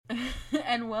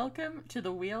and welcome to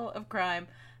the Wheel of Crime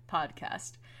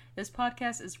podcast. This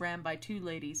podcast is ran by two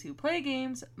ladies who play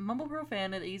games, mumble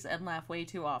profanities, and laugh way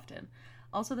too often.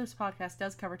 Also, this podcast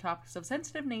does cover topics of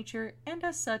sensitive nature, and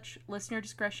as such, listener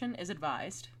discretion is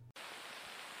advised.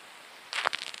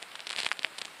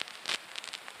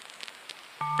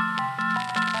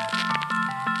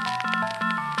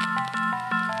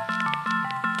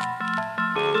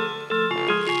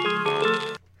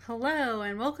 Hello,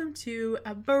 and welcome to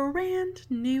a brand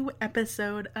new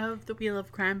episode of the Wheel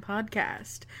of Crime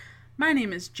podcast. My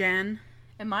name is Jen.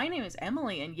 And my name is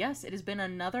Emily, and yes, it has been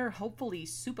another hopefully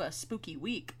super spooky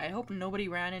week. I hope nobody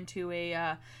ran into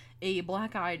a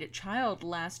black-eyed child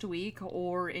last week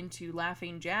or into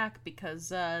Laughing Jack, because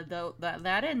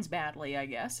that ends badly, I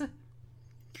guess.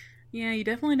 Yeah, you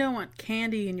definitely don't want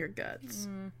candy in your guts.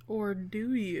 Or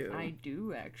do you? I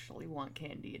do actually want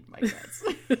candy in my guts.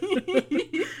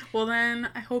 Well then,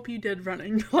 I hope you did run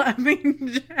into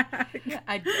Laughing Jack.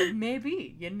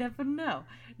 Maybe. You never know.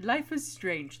 Life is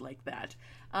strange like that.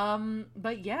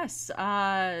 But yes,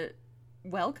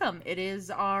 welcome. It is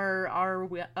our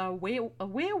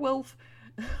werewolf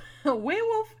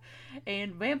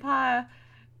and vampire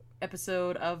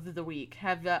episode of the week.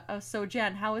 So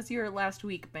Jen, how has your last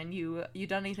week been? You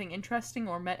done anything interesting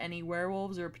or met any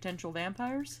werewolves or potential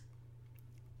vampires?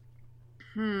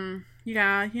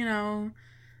 Yeah,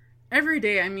 every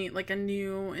day I meet like a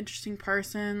new interesting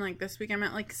person. Like this week I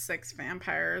met like 6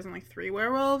 vampires and like 3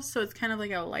 werewolves, so it's kind of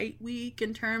like a light week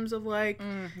in terms of like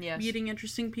meeting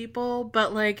interesting people,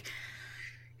 but like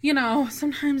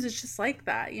sometimes it's just like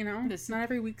that, Not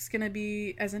every week's gonna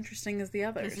be as interesting as the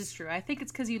others. This is true. I think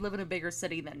it's because you live in a bigger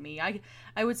city than me. I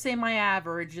would say my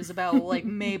average is about like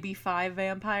maybe 5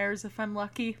 vampires if I'm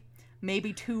lucky.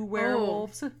 Maybe 2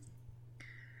 werewolves. Oh.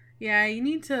 Yeah, you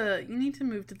need to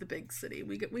move to the big city.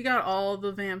 We got all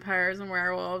the vampires and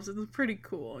werewolves. It's pretty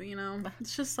cool,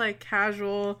 It's just like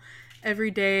casual,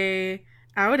 everyday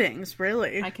outings,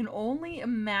 really. I can only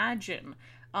imagine.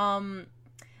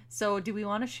 So do we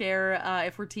want to share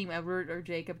if we're Team Edward or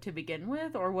Jacob to begin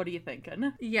with, or what are you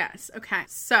thinking? Yes, okay.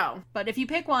 So, but if you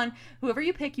pick one, whoever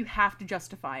you pick, you have to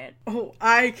justify it. Oh,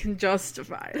 I can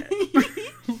justify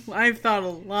it. I've thought a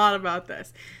lot about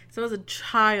this. So as a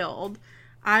child,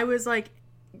 I was like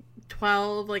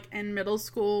 12, like in middle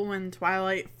school when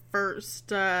Twilight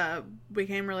first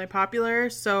became really popular,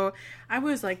 so I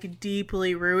was like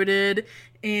deeply rooted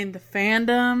in the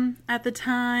fandom at the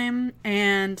time,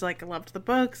 and like loved the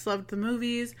books, loved the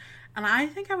movies, and I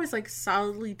think I was like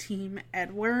solidly Team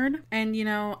Edward. And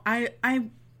I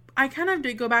kind of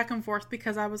did go back and forth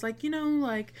because I was like,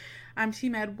 like I'm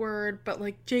Team Edward, but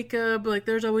like Jacob, like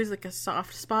there's always like a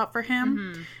soft spot for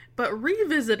him. But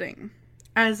revisiting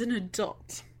as an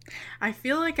adult, I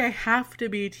feel like I have to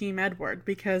be Team Edward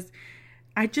because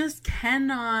I just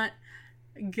cannot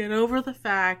get over the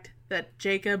fact that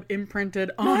Jacob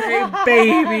imprinted on a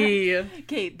baby.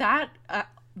 Okay, that...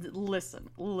 Listen.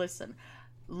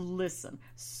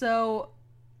 So,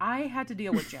 I had to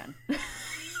deal with Jen.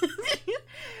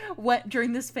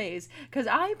 During this phase, because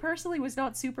I personally was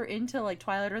not super into like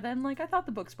Twilight, or then like I thought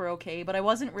the books were okay, but I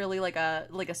wasn't really like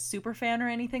a super fan or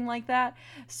anything like that.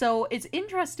 So it's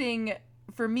interesting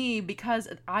for me because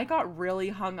I got really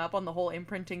hung up on the whole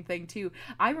imprinting thing too.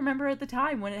 I remember at the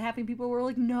time when it happened, people were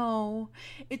like, no,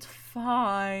 it's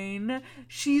fine,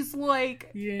 she's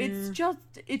like,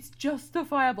 it's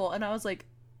justifiable, and I was like,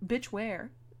 bitch,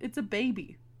 where? It's a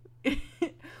baby.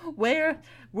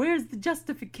 Where's the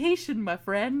justification, my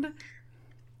friend?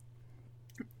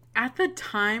 At the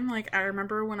time, like I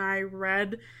remember when I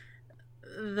read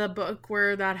the book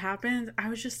where that happened, I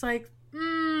was just like,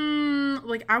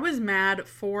 like I was mad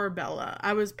for Bella.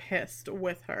 I was pissed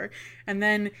with her. And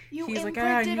then he's like,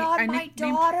 on my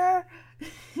daughter.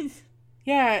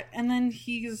 Yeah, and then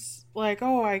he's like,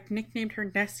 oh, I nicknamed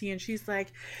her Nessie, and she's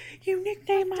like, you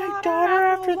nicknamed my daughter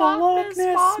after the Loch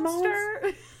Ness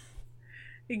monster.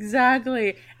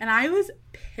 Exactly. And I was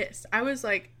pissed. I was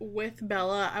like, with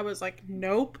Bella, I was like,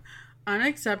 nope,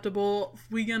 unacceptable.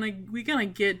 We gonna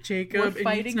get Jacob,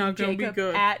 and he's not gonna be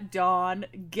good. At dawn.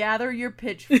 Gather your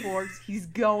pitchforks. He's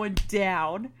going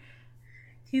down.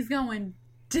 He's going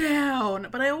down.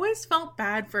 But I always felt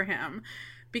bad for him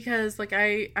because like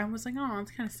I was like, oh,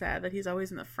 it's kind of sad that he's always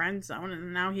in the friend zone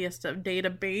and now he has to date a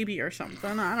baby or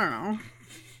something. I don't know.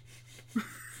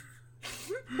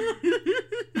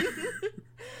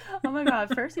 Oh my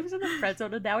god, first he was in the friend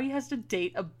zone and now he has to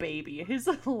date a baby. His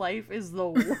life is the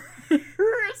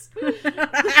worst.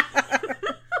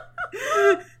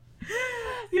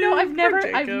 I've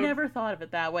never thought of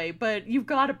it that way, but you've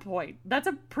got a point. That's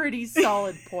a pretty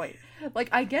solid point. Like,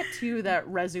 I get, too, that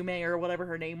Resume, or whatever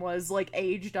her name was, like,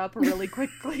 aged up really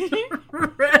quickly.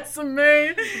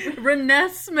 Resume.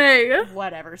 Renesmee.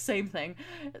 Whatever, same thing.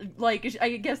 Like,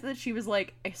 I guess that she was,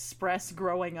 like, express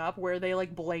growing up, where they,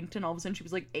 like, blinked and all of a sudden she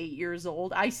was, like, 8 years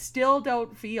old. I still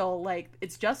don't feel like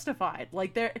it's justified.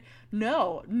 Like,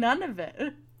 no, none of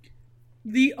it.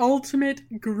 The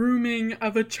ultimate grooming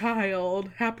of a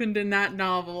child happened in that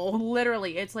novel.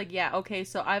 Literally, it's like, yeah, okay,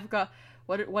 so I've got...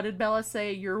 What did Bella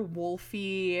say? You're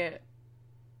wolfy...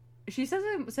 She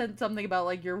said something about,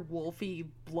 like, you're wolfy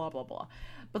blah, blah, blah.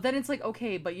 But then it's like,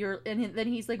 okay, but you're... And then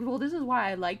he's like, well, this is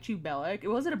why I liked you, Bella. It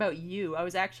wasn't about you. I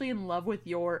was actually in love with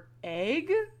your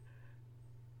egg?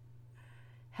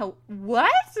 Hell, what?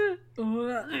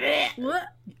 What?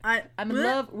 I'm in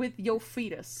love with your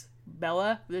fetus,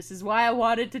 Bella. This is why I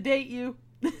wanted to date you.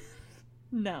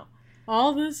 No.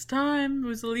 All this time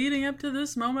was leading up to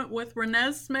this moment with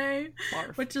Renesmee,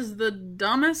 which is the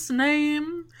dumbest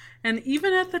name. And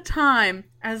even at the time,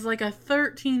 as like a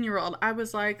 13-year-old, I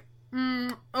was like,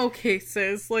 okay,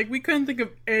 sis. Like, we couldn't think of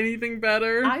anything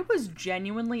better. I was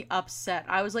genuinely upset.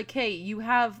 I was like, hey, you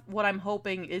have what I'm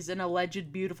hoping is an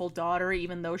alleged beautiful daughter,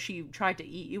 even though she tried to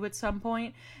eat you at some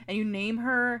point, and you name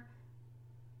her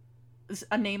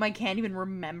a name I can't even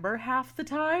remember half the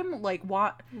time? Like,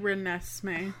 what?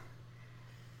 Renesmee.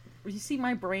 You see,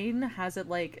 my brain has it,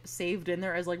 like, saved in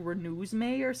there as, like,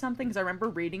 Renewsmay or something, because I remember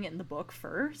reading it in the book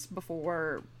first,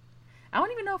 before... I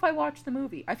don't even know if I watched the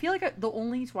movie. I feel like the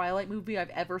only Twilight movie I've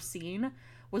ever seen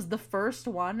was the first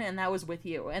one, and that was with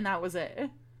you, and that was it.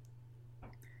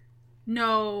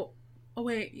 No. Oh,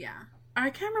 wait, yeah. I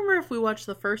can't remember if we watched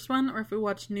the first one, or if we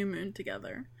watched New Moon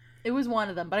together. It was one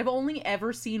of them, but I've only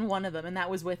ever seen one of them, and that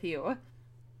was with you.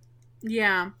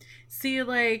 Yeah. See,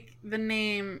 like, the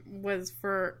name was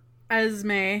for...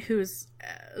 Esme, who's,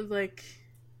 like,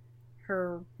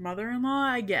 her mother-in-law,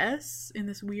 I guess, in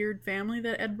this weird family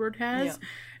that Edward has,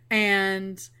 yeah.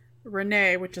 And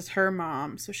Renee, which is her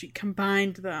mom, so she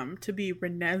combined them to be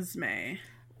Renesmee.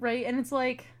 Right, and it's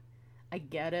like, I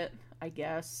get it, I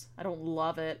guess. I don't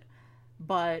love it,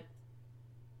 but...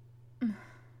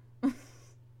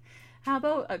 How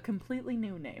about a completely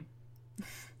new name?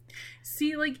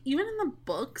 See, like, even in the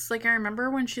books, like, I remember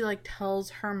when she, like, tells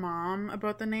her mom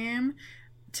about the name,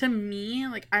 to me,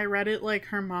 like, I read it like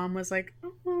her mom was like,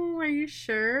 oh, are you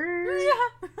sure?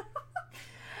 Yeah.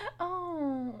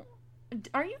 Oh,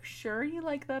 are you sure you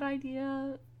like that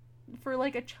idea for,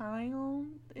 like, a child?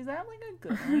 Is that, like, a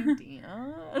good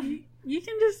idea? You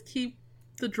can just keep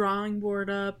the drawing board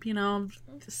up, you know,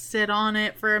 sit on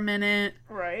it for a minute.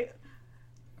 Right.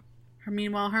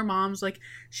 Meanwhile, her mom's like,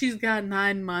 she's got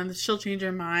 9 months, she'll change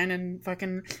her mind, and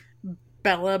fucking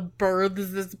Bella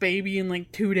births this baby in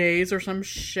like 2 days or some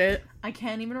shit. I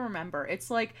can't even remember.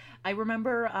 It's like, I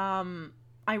remember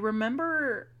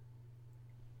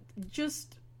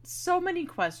just so many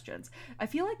questions. I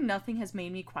feel like nothing has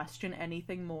made me question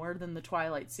anything more than the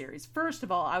Twilight series. First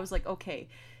of all, I was like, okay,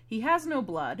 he has no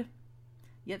blood,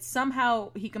 yet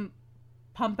somehow he can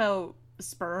pump out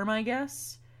sperm, I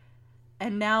guess.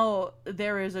 And now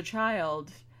there is a child,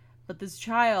 but this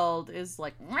child is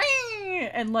like,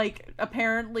 and like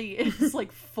apparently is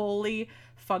like fully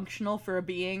functional for a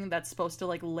being that's supposed to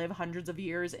like live hundreds of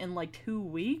years in like 2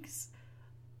 weeks.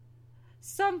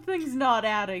 Something's not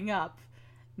adding up,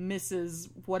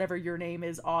 Mrs. whatever your name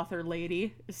is, author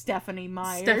lady, Stephanie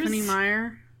Meyer. Stephanie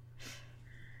Meyer.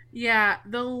 Yeah,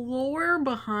 the lore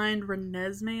behind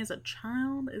Renesmee as a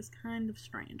child is kind of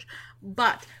strange.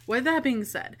 But, with that being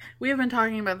said, we have been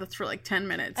talking about this for like 10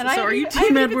 minutes. And so are you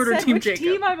Team Edward or Team Jacob? Which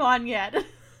team I'm on yet.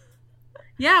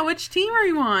 Yeah, which team are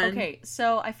you on? Okay,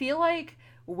 so I feel like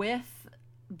with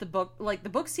the book, like the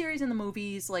book series and the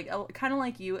movies, like kind of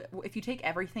like you, if you take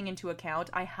everything into account,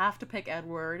 I have to pick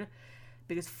Edward.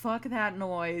 Because fuck that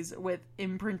noise with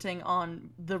imprinting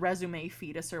on the resume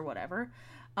fetus or whatever.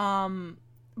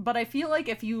 But I feel like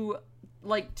if you,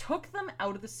 like, took them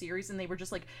out of the series and they were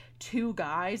just, like, 2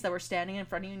 guys that were standing in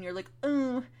front of you and you're like,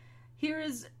 here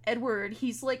is Edward.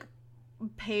 He's, like,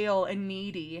 pale and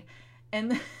needy.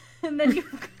 And then you...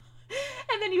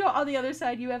 And then you on the other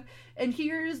side you have... And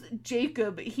here's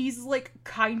Jacob. He's, like,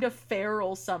 kind of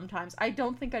feral sometimes. I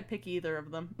don't think I'd pick either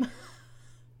of them.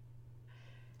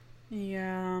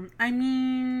 Yeah. I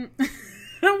mean...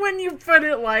 When you put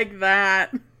it like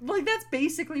that. Like, that's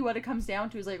basically what it comes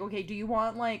down to, is like, okay, do you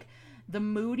want, like, the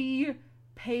moody,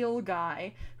 pale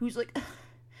guy who's like,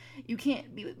 you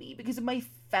can't be with me because of my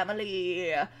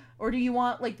family? Or do you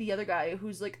want, like, the other guy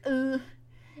who's like,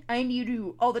 I need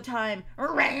you all the time.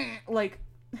 Like,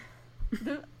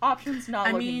 the option's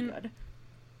not looking good.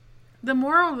 The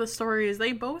moral of the story is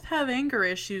they both have anger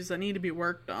issues that need to be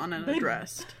worked on and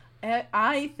addressed.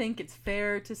 I think it's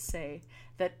fair to say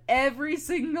that every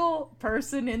single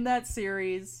person in that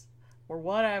series, or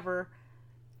whatever,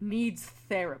 needs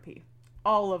therapy.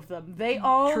 All of them. They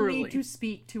all Truly. need to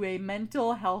speak to a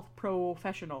mental health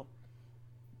professional.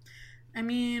 I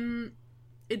mean,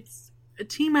 it's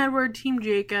Team Edward, Team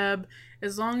Jacob.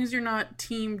 As long as you're not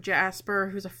Team Jasper,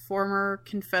 who's a former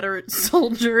Confederate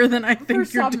soldier, then I think For you're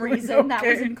some doing reason, okay. that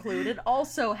was included.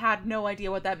 Also had no idea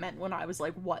what that meant when I was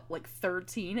like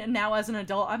 13? And now as an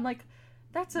adult, I'm like,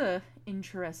 that's a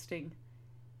interesting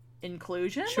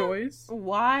inclusion. Choice.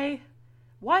 Why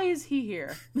is he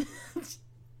here?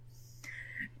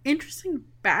 Interesting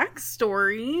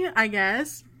backstory, I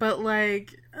guess, but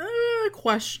like,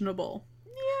 questionable.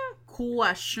 Yeah.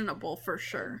 Questionable for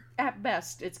sure. At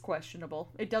best, it's questionable.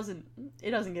 It doesn't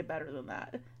get better than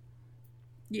that.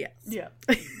 Yes. Yeah.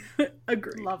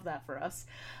 Agreed. Love that for us.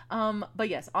 But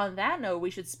yes, on that note, we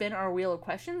should spin our wheel of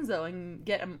questions though and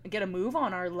get a move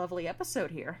on our lovely episode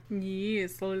here.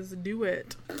 Yes, let's do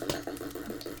it.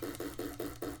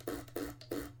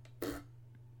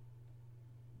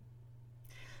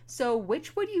 So,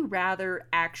 which would you rather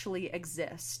actually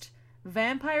exist?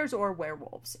 Vampires or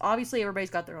werewolves? Obviously, everybody's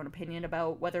got their own opinion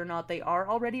about whether or not they are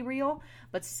already real,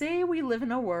 but say we live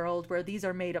in a world where these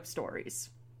are made up stories.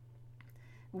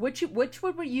 Which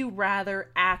would you rather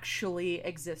actually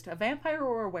exist? A vampire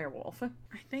or a werewolf?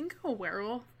 I think a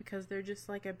werewolf, because they're just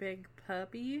like a big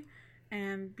puppy,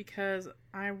 and because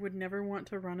I would never want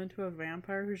to run into a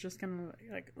vampire who's just gonna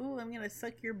like, oh, I'm gonna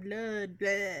suck your blood, blah.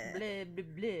 Blah, blah,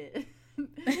 blah.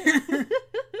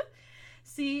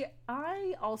 See,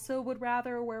 I also would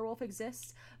rather a werewolf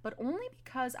exist, but only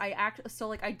because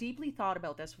I deeply thought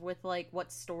about this with like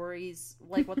what stories,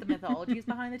 like what the mythology is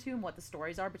behind the two and what the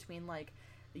stories are between like,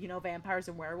 you know, vampires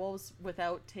and werewolves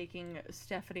without taking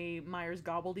Stephanie Meyer's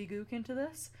gobbledygook into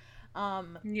this.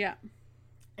 Yeah.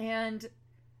 And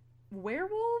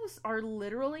werewolves are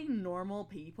literally normal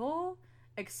people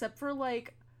except for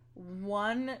like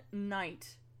one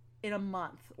night in a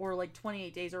month or like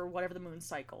 28 days or whatever the moon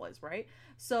cycle is, right?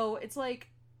 So it's like,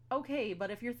 okay,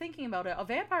 but if you're thinking about it, a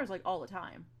vampire's like all the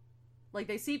time. Like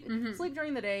they sleep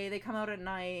during the day, they come out at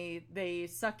night, they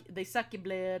suck your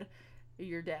blood,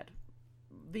 you're dead.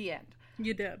 The end.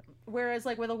 You did. Whereas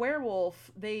like with a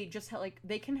werewolf, they just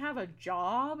they can have a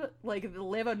job, like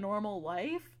live a normal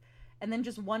life, and then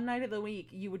just one night of the week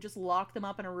you would just lock them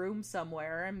up in a room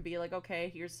somewhere and be like,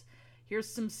 okay, here's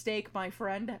some steak, my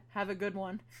friend. Have a good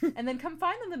one. And then come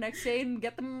find them the next day and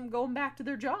get them going back to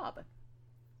their job.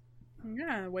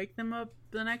 Yeah, wake them up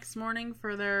the next morning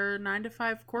for their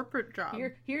 9-to-5 corporate job.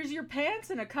 Here's your pants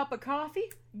and a cup of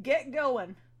coffee. Get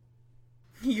going.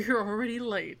 You're already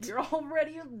late. You're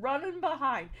already running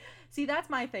behind. See, that's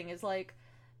my thing, is like,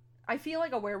 I feel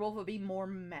like a werewolf would be more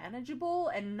manageable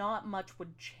and not much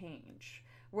would change.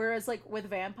 Whereas, like, with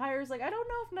vampires, like, I don't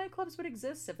know if nightclubs would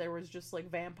exist if there was just, like,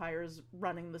 vampires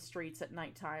running the streets at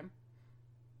nighttime.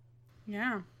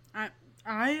 Yeah.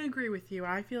 I agree with you.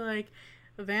 I feel like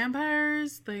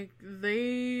vampires, like,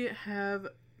 they have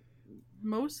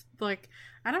most, like,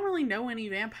 I don't really know any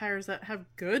vampires that have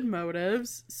good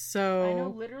motives, so... I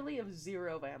know literally of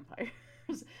 0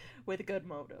 vampires with good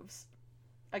motives.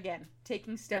 Again,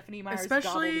 taking Stephanie Meyer's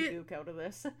gobbledygook out of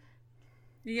this.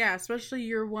 Yeah, especially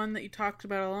your one that you talked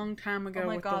about a long time ago. Oh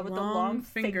my god, with the long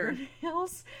finger.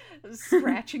 fingernails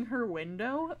scratching her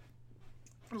window.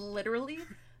 Literally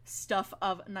stuff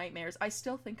of nightmares. I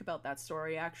still think about that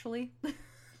story, actually.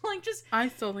 Like, just... I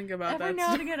still think about that every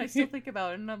now and again, I still think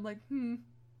about it, and I'm like,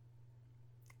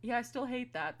 yeah, I still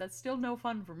hate that. That's still no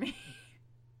fun for me.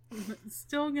 It's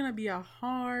still gonna be a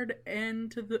hard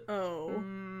end to the O.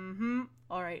 Mm-hmm.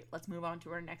 Alright, let's move on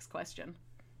to our next question.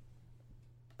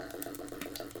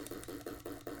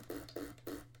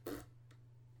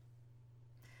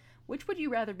 Which would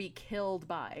you rather be killed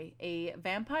by, a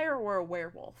vampire or a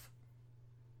werewolf?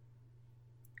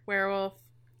 Werewolf.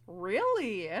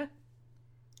 Really?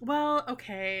 Well,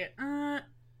 okay. I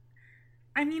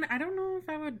mean, I don't know if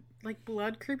I would, like,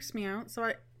 blood creeps me out,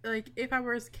 so if I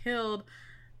was killed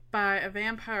by a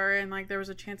vampire and, like, there was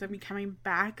a chance of me coming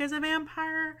back as a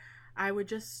vampire, I would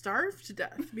just starve to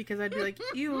death, because I'd be like,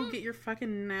 ew, get your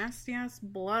fucking nasty-ass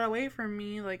blood away from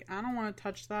me, like, I don't want to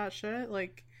touch that shit,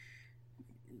 like,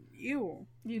 ew.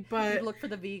 You'd look for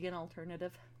the vegan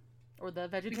alternative, or the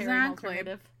vegetarian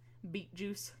alternative, beet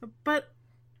juice. But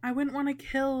I wouldn't want to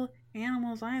kill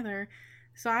animals either,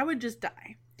 so I would just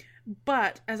die.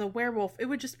 But as a werewolf, it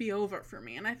would just be over for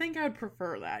me, and I think I would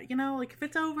prefer that. You know, like, if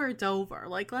it's over, it's over.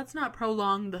 Like, let's not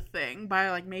prolong the thing by,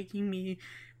 like, making me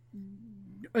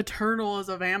eternal as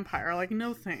a vampire. Like,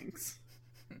 no thanks.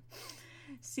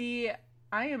 See,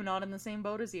 I am not in the same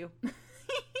boat as you.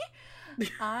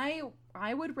 I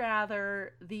would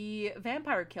rather the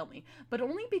vampire kill me, but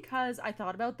only because I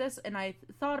thought about this and I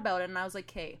thought about it and I was like,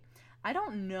 okay, I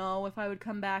don't know if I would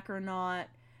come back or not,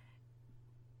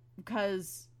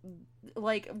 because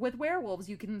like with werewolves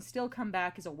you can still come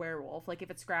back as a werewolf, like if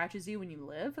it scratches you when you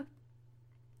live.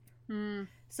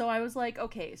 So I was like,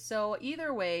 okay, so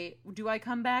either way, do I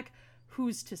come back?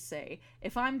 Who's to say?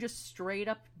 If I'm just straight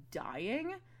up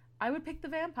dying, I would pick the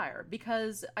vampire,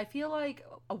 because I feel like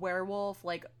a werewolf,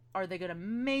 like, are they gonna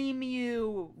maim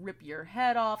you, rip your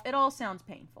head off? It all sounds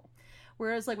painful.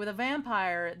 Whereas, like, with a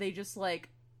vampire, they just, like,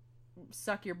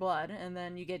 suck your blood, and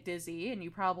then you get dizzy, and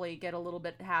you probably get a little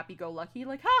bit happy-go-lucky,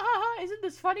 like, ha ha ha, isn't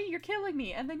this funny? You're killing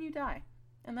me. And then you die.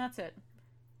 And that's it.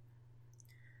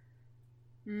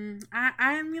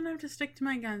 I'm gonna have to stick to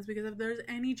my guns, because if there's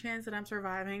any chance that I'm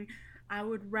surviving, I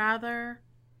would rather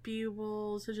be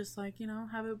able to just, like, you know,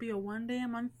 have it be a 1 day a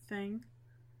month thing,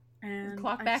 and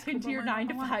clock back into your 9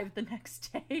 to 5 the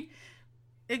next day.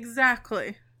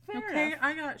 Exactly. Fair okay, enough.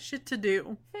 I got shit to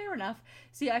do. Fair enough.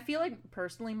 See, I feel like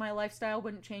personally my lifestyle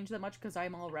wouldn't change that much because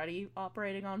I'm already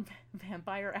operating on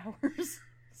vampire hours.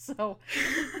 So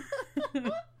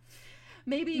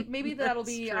maybe that'll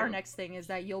be true. our next thing, is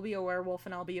that you'll be a werewolf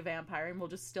and I'll be a vampire, and we'll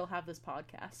just still have this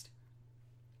podcast.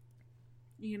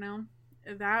 You know,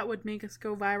 that would make us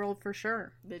go viral for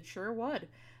sure. It sure would.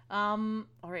 All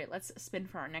right, let's spin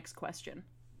for our next question.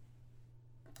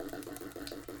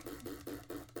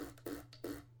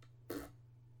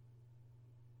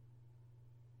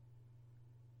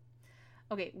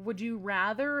 Okay, would you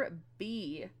rather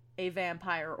be a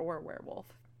vampire or a werewolf?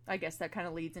 I guess that kind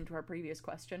of leads into our previous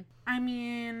question. I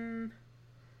mean,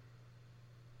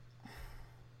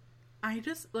 I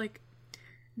just, like,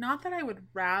 not that I would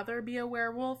rather be a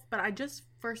werewolf, but I just,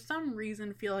 for some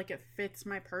reason, feel like it fits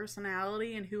my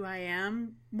personality and who I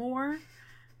am more.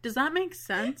 Does that make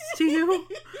sense to you?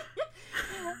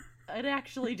 It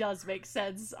actually does make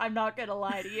sense. I'm not gonna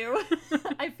lie to you.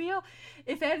 I feel,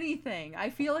 if anything, I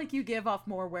feel like you give off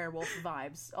more werewolf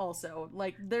vibes also.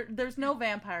 Like, there's no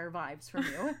vampire vibes from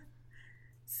you.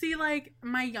 See, like,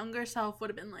 my younger self would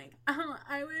have been like, oh,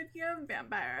 I would be a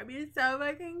vampire. I'd be so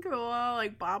fucking cool.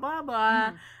 Like, blah, blah,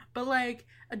 blah. But, like,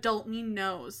 adult me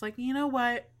knows. Like, you know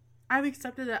what? I've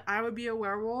accepted that I would be a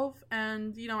werewolf.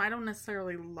 And, you know, I don't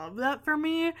necessarily love that for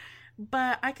me.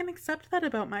 But I can accept that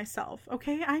about myself,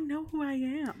 okay? I know who I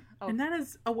am. Oh. And that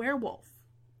is a werewolf.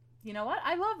 You know what?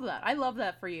 I love that. I love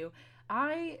that for you.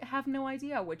 I have no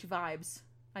idea which vibes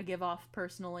I give off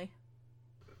personally.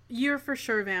 You're for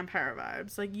sure vampire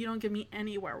vibes. Like, you don't give me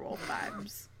any werewolf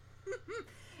vibes.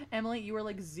 Emily, you were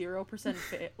like 0%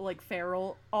 like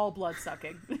feral, all blood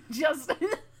sucking. Just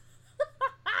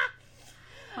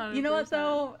You know what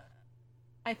though?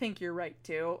 I think you're right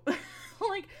too.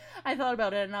 Like, I thought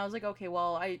about it and I was like, okay,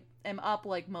 well, I am up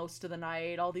like most of the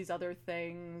night, all these other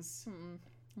things.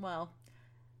 Well,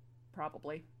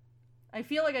 probably. I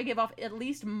feel like I give off at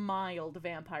least mild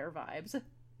vampire vibes.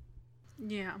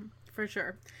 Yeah, for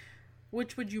sure.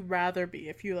 Which would you rather be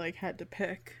if you, like, had to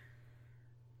pick?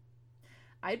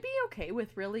 I'd be okay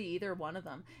with really either one of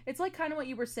them. It's like kind of what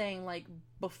you were saying, like,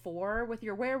 before with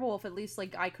your werewolf, at least,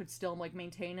 like, I could still, like,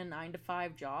 maintain a 9 to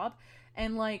 5 job.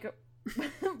 And, like,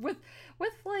 with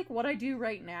like, what I do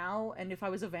right now, and if I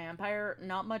was a vampire,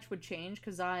 not much would change,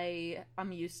 because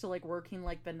I'm used to, like, working,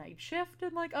 like, the night shift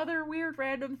and, like, other weird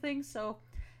random things, so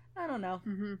I don't know.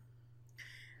 Mm-hmm.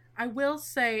 I will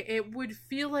say it would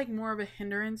feel like more of a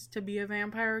hindrance to be a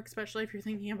vampire, especially if you're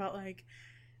thinking about, like,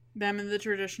 them in the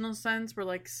traditional sense where,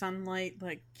 like, sunlight,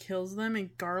 like, kills them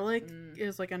and garlic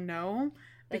is, like, a no.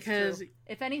 That's because true.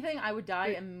 If anything, I would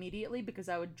die immediately because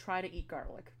I would try to eat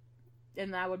garlic.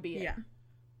 And that would be it. Yeah.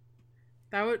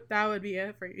 That would be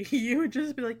it for you. You would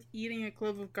just be, like, eating a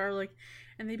clove of garlic,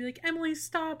 and they'd be like, Emily,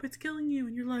 stop, it's killing you.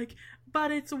 And you're like,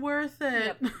 but it's worth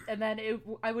it. Yep. And then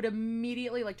I would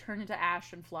immediately, like, turn into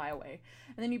ash and fly away.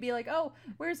 And then you'd be like, oh,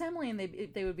 where's Emily? And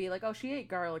they would be like, oh, she ate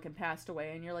garlic and passed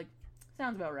away. And you're like,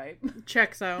 sounds about right.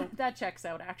 Checks out. That checks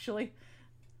out, actually.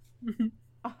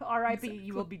 R.I.P.,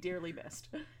 you will be dearly missed.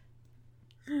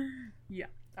 Yeah.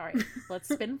 All right, let's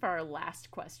spin for our last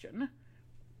question.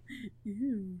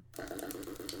 Ew.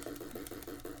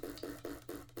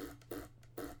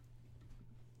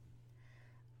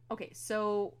 Okay,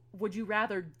 so would you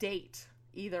rather date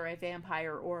either a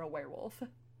vampire or a werewolf?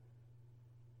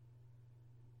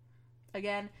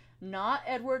 Again, not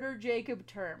Edward or Jacob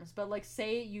terms, but like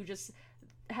say you just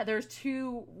there's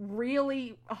two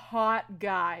really hot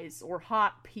guys or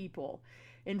hot people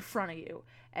in front of you,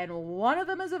 and one of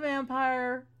them is a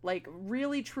vampire, like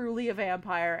really truly a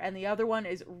vampire, and the other one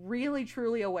is really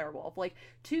truly a werewolf. Like,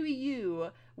 to you,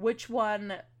 which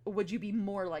one would you be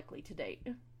more likely to date?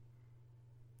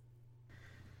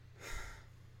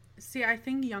 See, I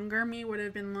think younger me would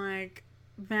have been like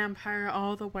vampire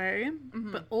all the way.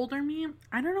 Mm-hmm. But older me,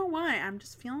 I don't know why. I'm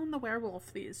just feeling the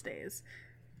werewolf these days.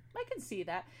 I can see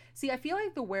that. See, I feel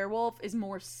like the werewolf is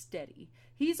more steady.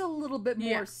 He's a little bit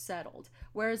more settled.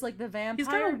 Whereas, like, the vampire... He's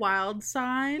got a wild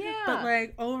side, but,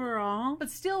 like, overall...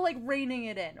 But still, like, reining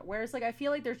it in. Whereas, like, I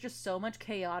feel like there's just so much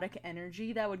chaotic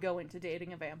energy that would go into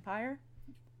dating a vampire.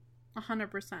 100%.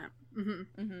 Mm-hmm.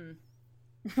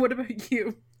 Mm-hmm. What about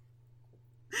you?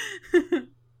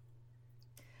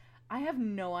 I have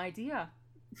no idea.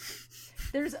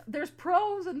 There's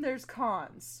pros and there's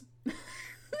cons.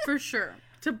 For sure.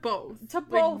 To both. To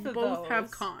both of both those.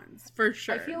 Have cons, for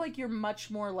sure. I feel like you're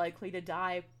much more likely to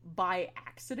die by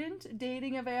accident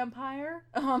dating a vampire.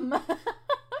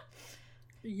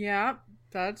 Yeah,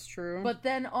 that's true. But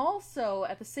then also,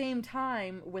 at the same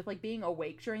time, with, like, being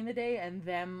awake during the day and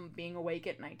them being awake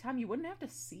at nighttime, you wouldn't have to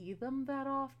see them that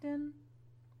often.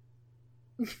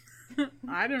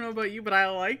 I don't know about you, but I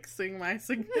like seeing my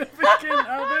significant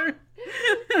other.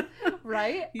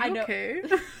 Right? You I know. Okay.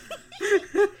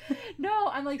 No,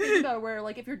 I'm like thinking about where,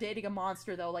 like, if you're dating a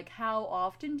monster, though, like, how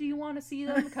often do you want to see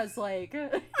them? Because, like,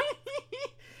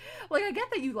 like, I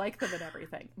get that you like them and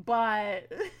everything,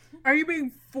 but are you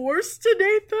being forced to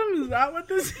date them? Is that what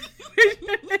this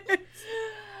situation is?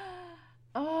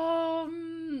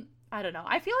 I don't know.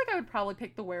 I feel like I would probably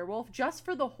pick the werewolf just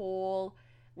for the whole,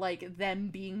 like, them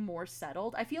being more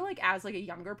settled. I feel like as, like, a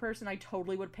younger person, I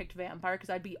totally would have picked vampire because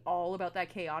I'd be all about that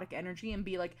chaotic energy and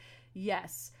be like,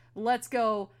 yes, let's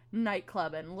go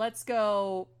nightclubbing. Let's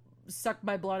go suck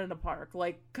my blood in a park.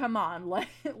 Like, come on. Like,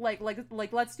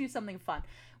 let's do something fun.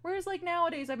 Whereas, like,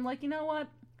 nowadays, I'm like, you know what?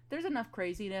 There's enough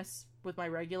craziness with my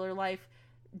regular life.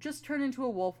 Just turn into a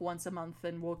wolf once a month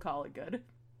and we'll call it good.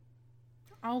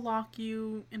 I'll lock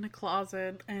you in a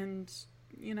closet and,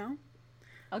 you know,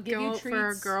 I'll give you treats for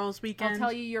a girls' weekend. I'll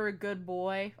tell you you're a good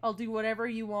boy. I'll do whatever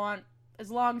you want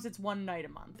as long as it's one night a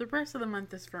month. The rest of the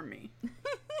month is for me.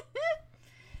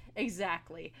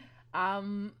 Exactly.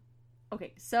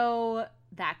 Okay, so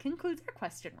that concludes our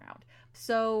question round.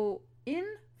 So, in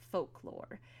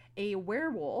folklore, a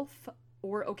werewolf,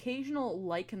 or occasional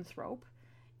lycanthrope,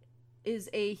 is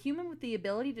a human with the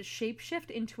ability to shapeshift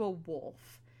into a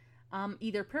wolf,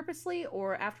 either purposely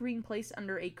or after being placed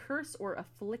under a curse or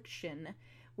affliction,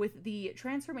 with the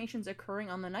transformations occurring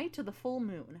on the night to the full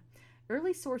moon.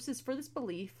 Early sources for this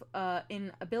belief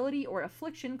in ability or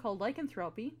affliction called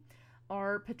lycanthropy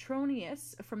are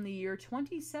Petronius from the year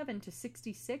 27 to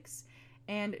 66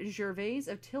 and Gervais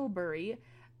of Tilbury,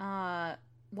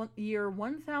 year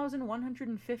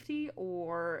 1150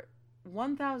 or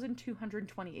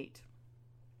 1228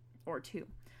 or 2.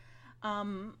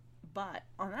 But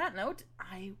on that note,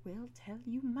 I will tell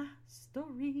you my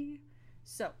story.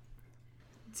 So,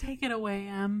 take it away,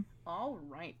 Em. All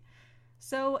right.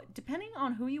 So, depending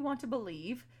on who you want to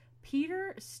believe,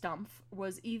 Peter Stumpf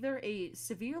was either a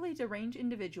severely deranged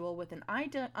individual with an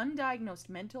undiagnosed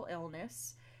mental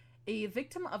illness, a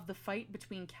victim of the fight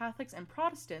between Catholics and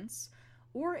Protestants,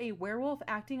 or a werewolf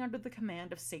acting under the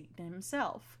command of Satan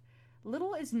himself.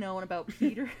 Little is known about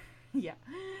Peter. Yeah.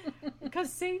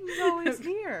 Because Satan's always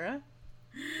here.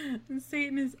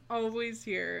 Satan is always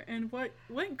here. And what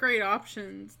great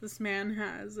options this man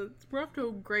has. We're off to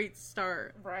a great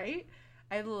start. Right?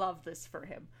 I love this for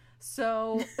him.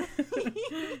 So,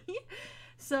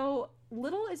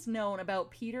 little is known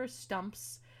about Peter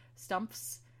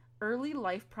Stumpf's early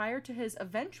life prior to his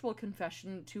eventual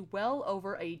confession to well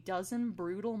over a dozen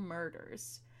brutal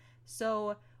murders.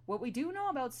 So, what we do know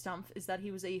about Stumpf is that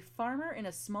he was a farmer in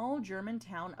a small German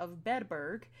town of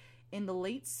Bedburg in the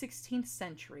late 16th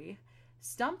century.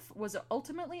 Stumpf was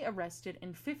ultimately arrested in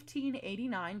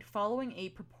 1589 following a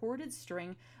purported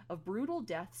string of brutal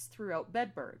deaths throughout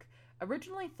Bedburg,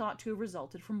 originally thought to have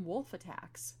resulted from wolf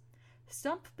attacks.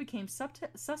 Stumpf became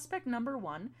suspect number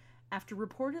 1 after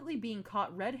reportedly being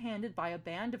caught red-handed by a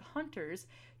band of hunters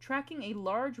tracking a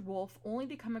large wolf only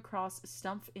to come across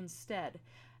Stumpf instead,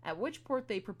 at which point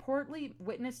they purportedly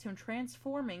witnessed him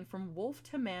transforming from wolf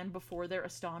to man before their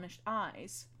astonished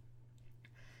eyes.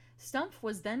 Stumpf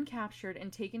was then captured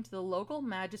and taken to the local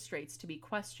magistrates to be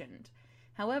questioned.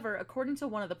 However, according to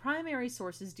one of the primary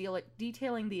sources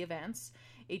detailing the events,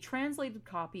 a translated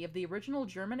copy of the original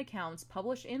German accounts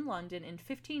published in London in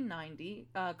 1590,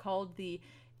 called The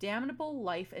Damnable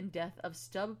Life and Death of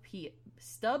Stub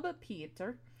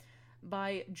Peter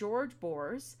by George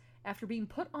Bors, after being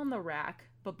put on the rack,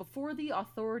 But before the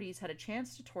authorities had a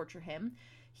chance to torture him,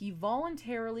 he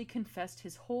voluntarily confessed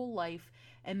his whole life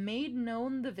and made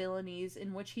known the villainies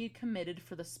in which he had committed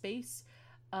for the space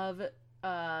of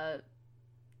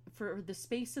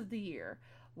the year.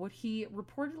 What he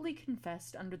reportedly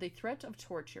confessed under the threat of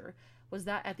torture was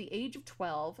that at the age of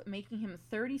 12, making him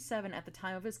 37 at the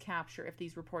time of his capture, if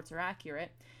these reports are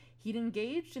accurate, he'd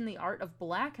engaged in the art of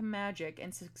black magic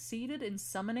and succeeded in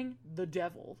summoning the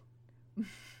devil.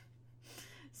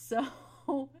 So...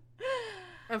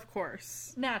 Of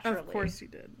course. Naturally. Of course he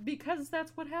did. Because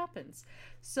that's what happens.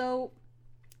 So,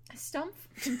 Stumpf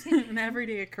continued... An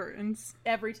everyday occurrence.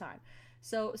 Every time.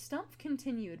 So, Stumpf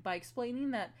continued by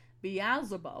explaining that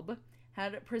Beelzebub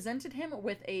had presented him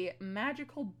with a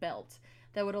magical belt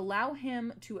that would allow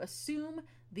him to assume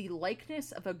the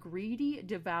likeness of a greedy,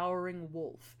 devouring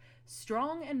wolf,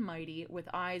 strong and mighty, with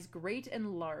eyes great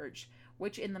and large,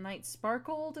 which in the night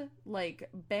sparkled like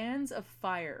bands of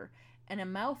fire, and a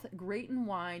mouth great and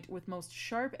wide, with most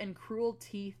sharp and cruel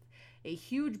teeth, a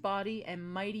huge body,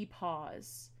 and mighty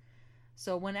paws.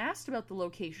 So when asked about the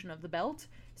location of the belt,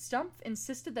 Stumpf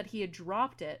insisted that he had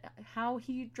dropped it. How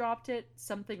he dropped it,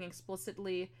 something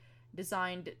explicitly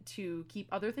designed to keep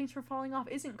other things from falling off,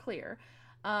 isn't clear.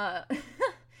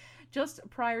 Just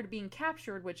prior to being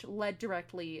captured, which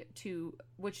directly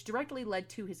led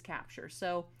to his capture.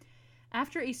 So,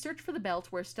 after a search for the belt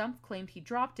where Stumpf claimed he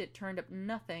dropped it turned up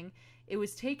nothing, it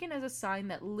was taken as a sign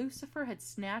that Lucifer had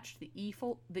snatched the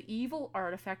evil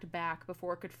artifact back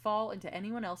before it could fall into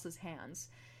anyone else's hands,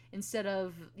 instead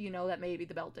of, that maybe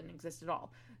the belt didn't exist at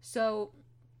all. So,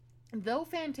 though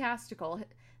fantastical,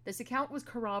 this account was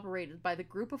corroborated by the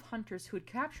group of hunters who had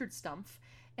captured Stumpf,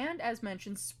 and, as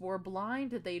mentioned, swore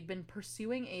blind that they'd been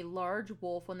pursuing a large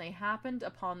wolf when they happened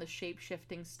upon the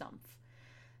shape-shifting Stumpf.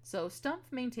 So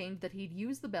Stumpf maintained that he'd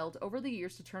used the belt over the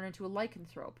years to turn into a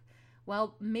lycanthrope.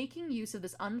 While making use of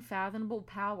this unfathomable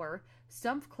power,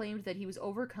 Stumpf claimed that he was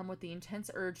overcome with the intense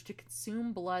urge to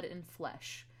consume blood and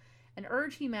flesh, an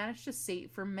urge he managed to sate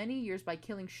for many years by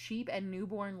killing sheep and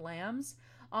newborn lambs,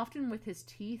 often with his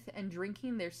teeth, and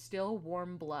drinking their still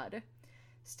warm blood.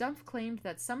 Stumpf claimed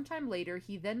that sometime later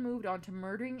he then moved on to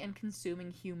murdering and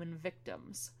consuming human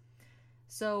victims.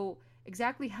 So,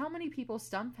 exactly how many people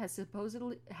Stumpf had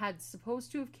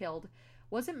supposed to have killed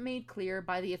wasn't made clear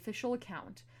by the official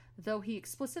account, though he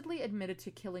explicitly admitted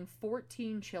to killing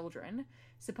 14 children,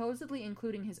 supposedly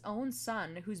including his own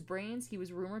son, whose brains he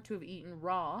was rumored to have eaten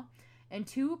raw, and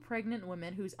 2 pregnant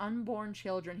women whose unborn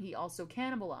children he also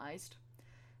cannibalized.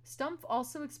 Stumpf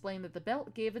also explained that the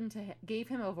belt gave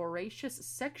him a voracious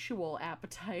sexual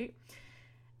appetite.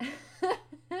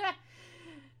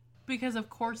 Because of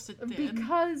course it did.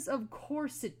 Because of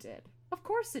course it did. Of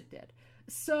course it did.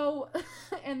 So,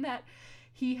 and that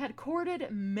he had courted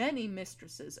many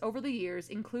mistresses over the years,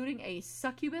 including a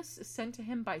succubus sent to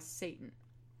him by Satan.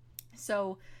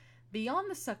 So,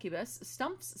 beyond the succubus,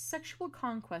 Stumpf's sexual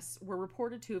conquests were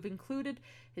reported to have included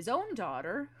his own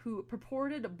daughter, who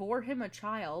purported bore him a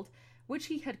child, which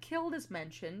he had killed as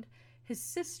mentioned, his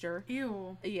sister...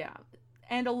 Ew. Yeah.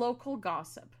 And a local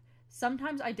gossip,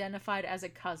 sometimes identified as a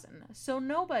cousin. So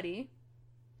nobody,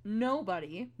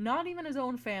 not even his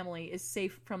own family, is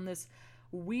safe from this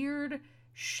weird,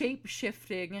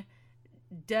 shape-shifting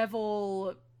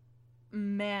devil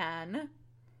man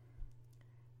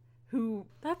who...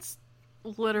 That's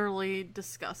literally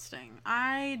disgusting.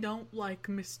 I don't like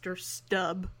Mr.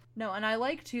 Stubb. No, and I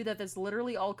like, too, that this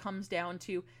literally all comes down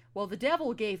to, well, the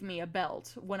devil gave me a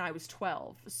belt when I was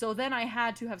 12, so then I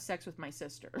had to have sex with my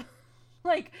sister.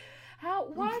 Like, how,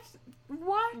 what?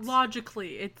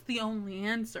 Logically, it's the only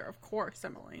answer, of course,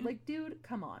 Emily. Like, dude,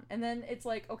 come on. And then it's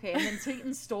like, okay, and then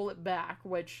Satan stole it back,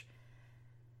 which,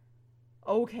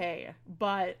 okay,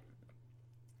 but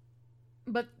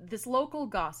this local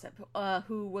gossip,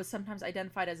 who was sometimes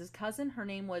identified as his cousin, her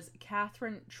name was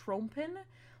Catherine Trompin,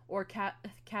 or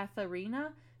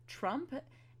Katharina Trump,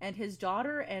 and his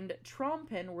daughter and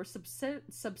Trompin were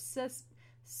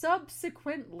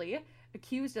subsequently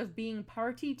accused of being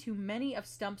party to many of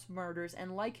Stumpf's murders,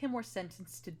 and like him were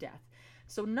sentenced to death.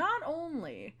 So not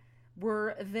only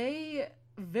were they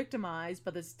victimized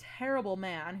by this terrible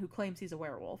man who claims he's a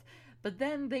werewolf, but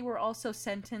then they were also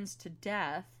sentenced to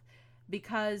death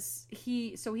because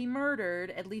he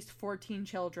murdered at least 14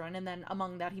 children, and then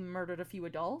among that he murdered a few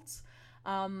adults.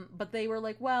 But they were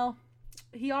like, well,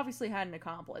 he obviously had an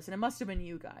accomplice, and it must have been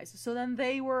you guys. So then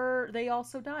they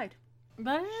also died.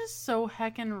 That is just so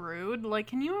heckin' rude. Like,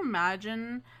 can you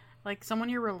imagine, like, someone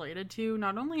you're related to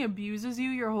not only abuses you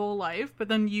your whole life, but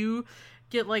then you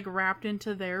get, like, wrapped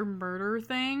into their murder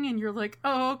thing, and you're like,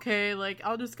 oh, okay, like,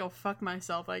 I'll just go fuck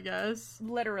myself, I guess.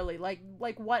 Literally, like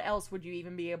what else would you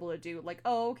even be able to do? Like,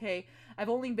 oh, okay, I've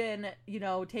only been,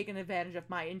 taken advantage of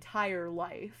my entire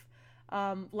life.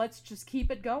 Let's just keep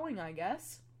it going, I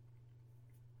guess.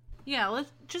 Yeah,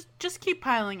 let's just keep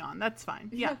piling on. That's fine.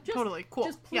 Yeah, totally. Cool.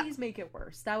 Just please make it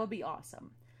worse. That would be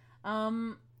awesome.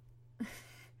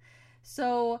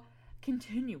 So,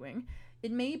 continuing,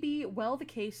 it may be the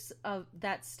case of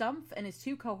that Stumpf and his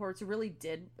two cohorts really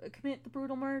did commit the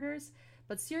brutal murders,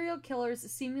 but serial killers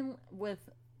with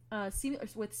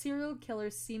serial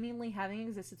killers seemingly having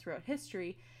existed throughout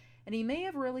history, and he may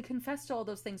have really confessed to all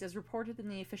those things as reported in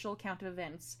the official account of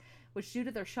events, which due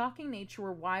to their shocking nature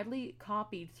were widely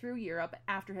copied through Europe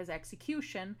after his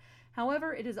execution.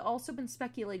 However, it has also been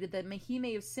speculated that he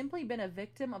may have simply been a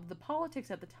victim of the politics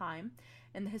at the time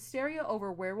and the hysteria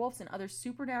over werewolves and other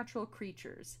supernatural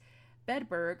creatures.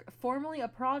 Bedburg, formerly a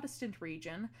Protestant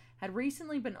region, had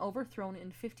recently been overthrown in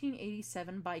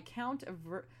 1587 by Count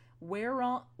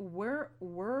Werner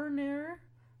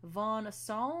von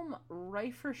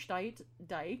Salm-Reiferstedt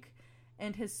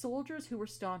and his soldiers who were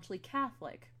staunchly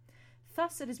Catholic.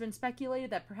 Thus, it has been speculated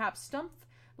that perhaps Stumpf,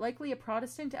 likely a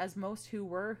Protestant as most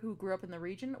who grew up in the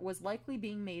region, was likely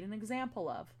being made an example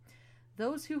of.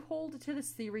 Those who hold to this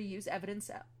theory use evidence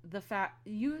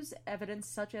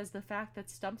such as the fact that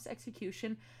Stumpf's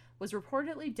execution was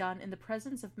reportedly done in the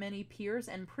presence of many peers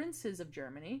and princes of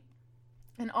Germany,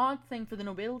 an odd thing for the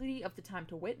nobility of the time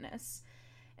to witness,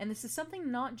 and this is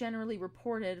something not generally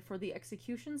reported for the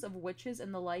executions of witches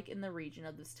and the like in the region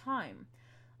of this time.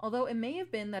 Although it may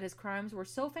have been that his crimes were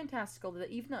so fantastical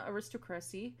that even the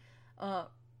aristocracy, I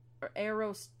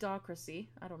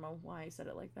don't know why I said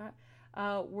it like that,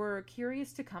 were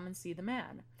curious to come and see the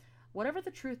man. Whatever the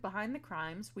truth behind the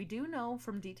crimes, we do know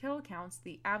from detailed accounts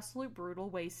the absolute brutal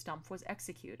way Stumpf was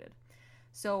executed.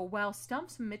 So while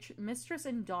Stumpf's mistress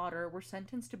and daughter were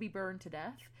sentenced to be burned to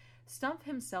death, Stumpf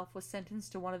himself was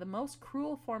sentenced to one of the most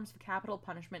cruel forms of capital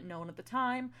punishment known at the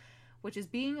time, which is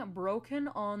being broken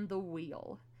on the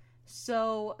wheel.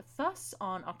 So, thus,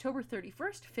 on October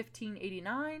 31st,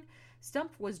 1589,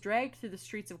 Stumpf was dragged through the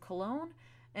streets of Cologne,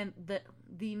 and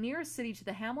the nearest city to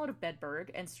the hamlet of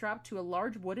Bedburg, and strapped to a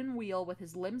large wooden wheel with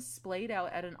his limbs splayed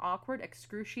out at an awkward,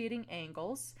 excruciating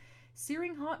angles.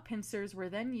 Searing hot pincers were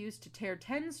then used to tear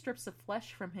 10 strips of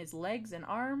flesh from his legs and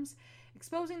arms,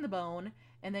 exposing the bone,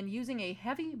 and then using a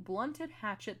heavy, blunted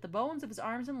hatchet, the bones of his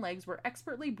arms and legs were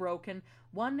expertly broken,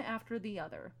 one after the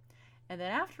other. And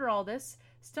then after all this,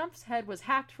 Stumpf's head was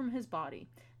hacked from his body.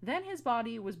 Then his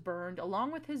body was burned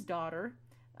along with his daughter,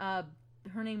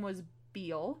 her name was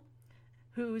Beale,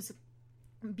 whose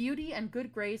beauty and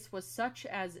good grace was such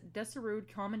as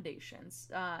deserved commendations,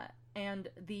 and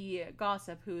the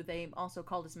gossip, who they also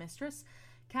called his mistress,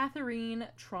 Catherine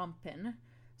Trompin.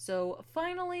 So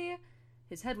finally,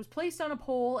 his head was placed on a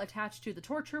pole attached to the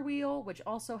torture wheel, which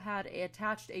also had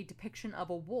attached a depiction of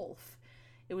a wolf.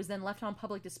 It was then left on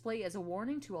public display as a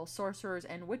warning to all sorcerers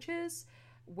and witches,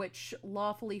 which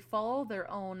lawfully follow their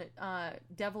own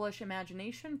devilish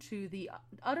imagination to the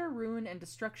utter ruin and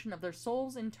destruction of their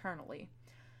souls internally.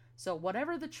 So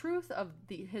whatever the truth of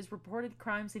his reported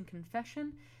crimes and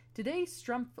confession, today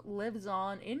Stumpf lives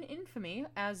on in infamy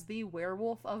as the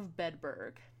Werewolf of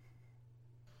Bedburg.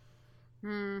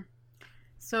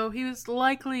 So he was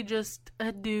likely just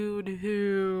a dude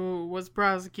who was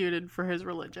prosecuted for his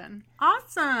religion.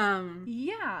 Awesome!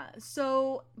 Yeah,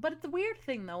 so, but the weird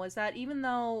thing, though, is that even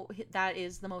though that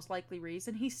is the most likely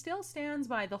reason, he still stands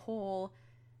by the whole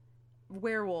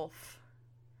werewolf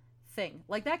thing.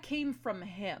 Like, that came from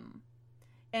him.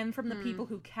 And from the people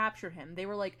who captured him. They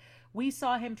were like, we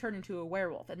saw him turn into a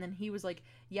werewolf. And then he was like,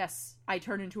 yes, I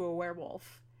turned into a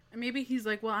werewolf. Maybe he's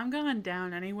like, well, I'm going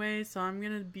down anyway, so I'm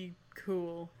gonna be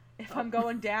cool. If I'm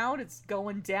going down, it's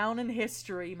going down in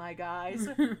history, my guys.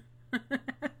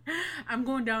 I'm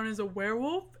going down as a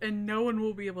werewolf, and no one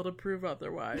will be able to prove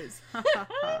otherwise.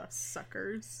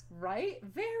 Suckers. Right?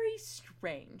 Very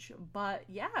strange. But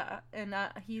yeah, and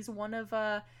he's one of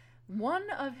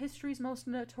history's most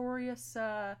notorious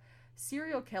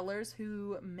serial killers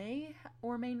who may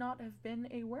or may not have been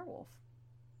a werewolf.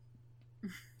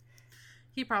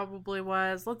 He probably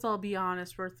was. Let's all be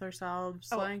honest with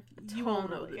ourselves. You all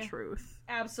know the truth.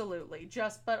 Absolutely.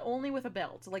 But only with a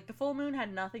belt. Like, the full moon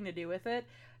had nothing to do with it.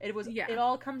 It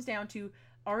all comes down to,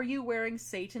 are you wearing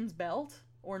Satan's belt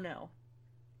or no?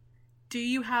 Do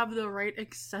you have the right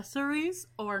accessories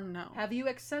or no? Have you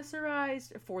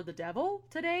accessorized for the devil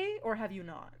today or have you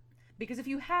not? Because if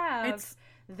you have,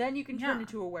 then you can turn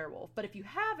into a werewolf. But if you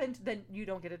haven't, then you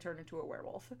don't get to turn into a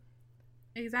werewolf.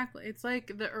 Exactly. It's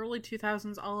like the early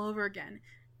 2000s all over again.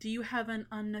 Do you have an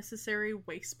unnecessary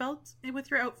waist belt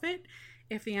with your outfit?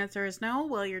 If the answer is no,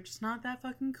 well, you're just not that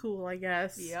fucking cool, I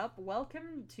guess. Yep.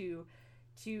 Welcome to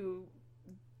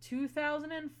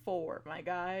 2004, my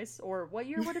guys. Or what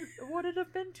year would it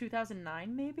have been?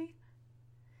 2009, maybe?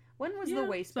 When was the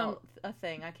waist belt a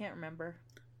thing? I can't remember.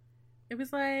 It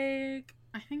was like,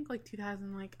 I think like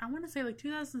 2000, like, I want to say like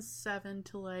 2007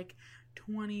 to like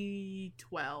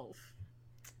 2012.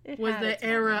 It was the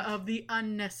era of the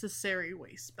unnecessary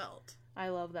waist belt. I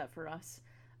love that for us.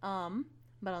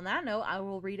 But on that note, I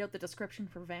will read out the description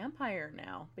for vampire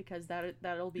now, because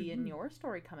that'll be in your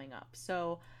story coming up.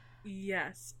 So,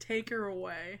 yes, take her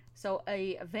away. So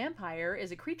a vampire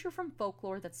is a creature from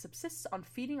folklore that subsists on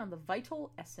feeding on the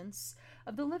vital essence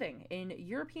of the living. In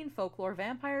European folklore,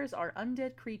 vampires are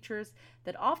undead creatures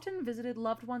that often visited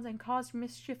loved ones and caused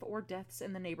mischief or deaths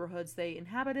in the neighborhoods they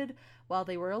inhabited while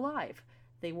they were alive.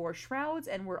 They wore shrouds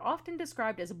and were often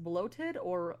described as bloated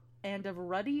and of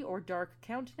ruddy or dark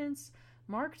countenance,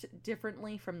 marked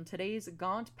differently from today's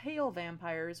gaunt, pale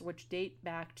vampires, which date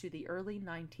back to the early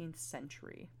 19th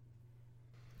century.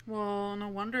 Well, no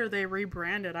wonder they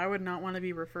rebranded. I would not want to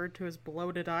be referred to as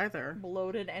bloated either.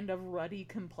 Bloated and of ruddy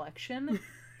complexion?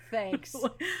 Thanks.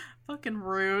 Fucking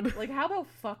rude. Like, how about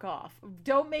fuck off?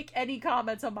 Don't make any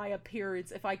comments on my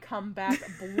appearance if I come back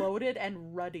bloated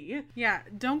and ruddy. Yeah,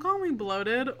 don't call me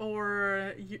bloated,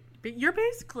 or you're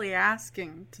basically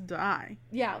asking to die.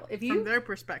 Yeah, if you... From their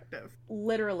perspective.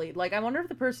 Literally. Like, I wonder if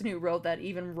the person who wrote that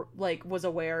even, like, was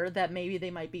aware that maybe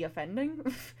they might be offending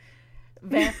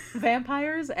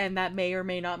vampires, and that may or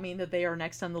may not mean that they are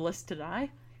next on the list to die.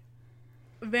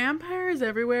 Vampires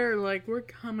everywhere, like, we're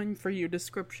coming for you,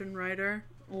 description writer.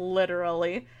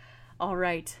 Literally. All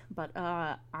right, but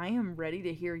I am ready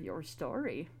to hear your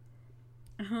story.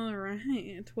 All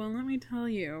right. Well, let me tell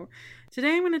you.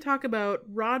 Today I'm going to talk about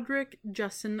Roderick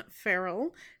Justin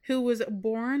Farrell, who was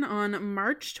born on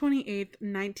March 28th,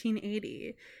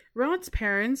 1980. Rod's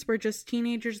parents were just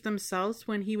teenagers themselves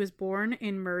when he was born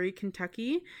in Murray,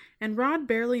 Kentucky, and Rod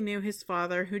barely knew his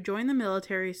father, who joined the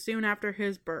military soon after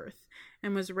his birth,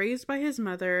 and was raised by his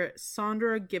mother,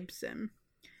 Sandra Gibson.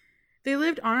 They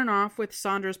lived on and off with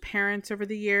Sandra's parents over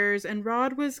the years, and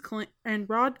Rod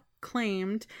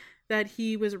claimed that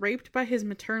he was raped by his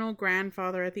maternal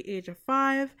grandfather at the age of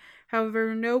 5.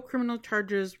 However, no criminal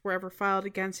charges were ever filed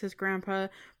against his grandpa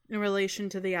in relation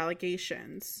to the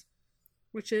allegations.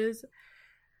 Which is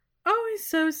always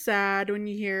so sad when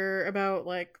you hear about,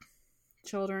 like,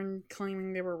 children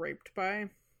claiming they were raped by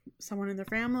someone in their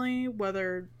family,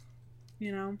 whether,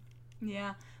 you know.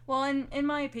 Yeah. Well, in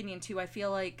my opinion, too, I feel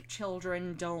like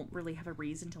children don't really have a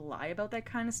reason to lie about that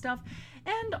kind of stuff.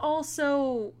 And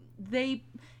also,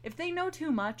 if they know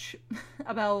too much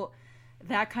about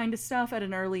that kind of stuff at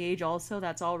an early age also,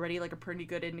 that's already, like, a pretty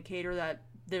good indicator that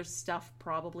there's stuff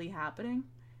probably happening.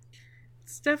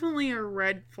 It's definitely a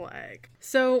red flag.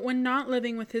 So, when not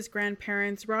living with his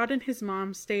grandparents, Rod and his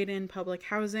mom stayed in public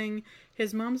housing.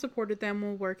 His mom supported them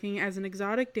while working as an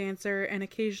exotic dancer and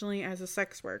occasionally as a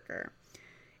sex worker.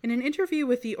 In an interview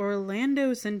with the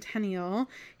Orlando Centennial,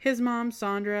 his mom,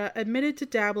 Sandra, admitted to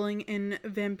dabbling in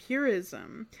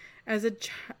vampirism. As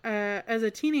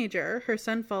a teenager, her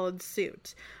son followed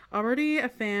suit. Already a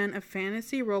fan of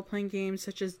fantasy role-playing games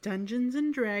such as Dungeons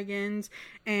 & Dragons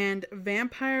and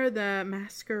Vampire the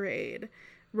Masquerade,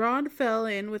 Rod fell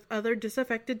in with other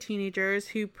disaffected teenagers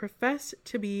who professed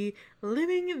to be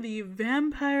living the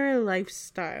vampire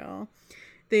lifestyle.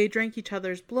 They drank each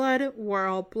other's blood, wore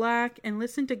all black, and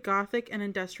listened to gothic and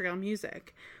industrial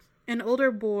music. An older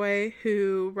boy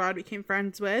who Rod became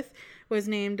friends with was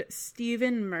named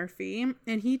Stephen Murphy,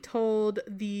 and he told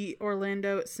the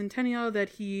Orlando Centennial that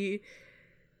he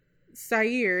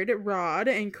sired Rod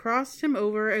and crossed him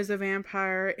over as a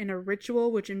vampire in a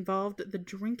ritual which involved the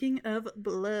drinking of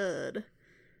blood.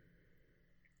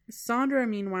 Sandra,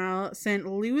 meanwhile, sent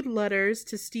lewd letters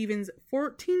to Stephen's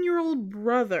 14-year-old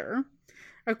brother,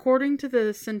 according to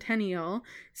the Centennial,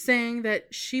 saying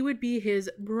that she would be his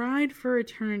bride for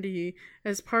eternity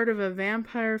as part of a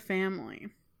vampire family.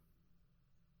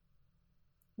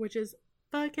 Which is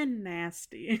fucking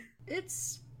nasty.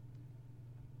 That's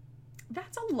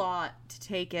a lot to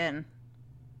take in.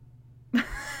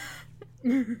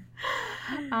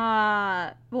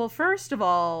 Well, first of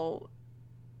all,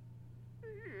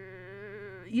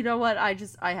 you know what?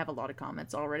 I have a lot of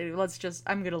comments already.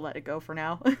 I'm gonna let it go for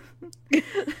now.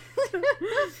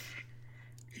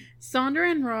 Sandra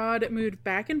and Rod moved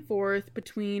back and forth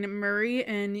between Murray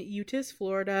and Eustis,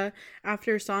 Florida,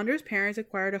 after Sandra's parents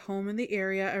acquired a home in the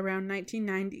area around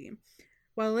 1990.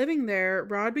 While living there,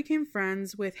 Rod became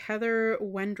friends with Heather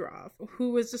Wendroff,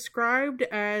 who was described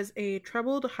as a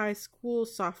troubled high school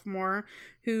sophomore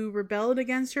who rebelled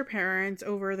against her parents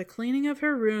over the cleaning of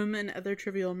her room and other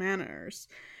trivial matters.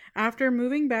 After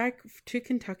moving back to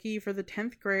Kentucky for the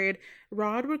 10th grade,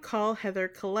 Rod would call Heather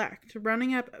collect,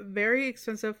 running up very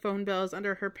expensive phone bills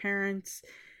under her parents'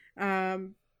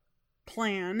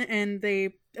 plan, and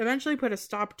they eventually put a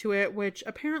stop to it, which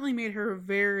apparently made her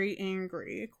very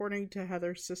angry, according to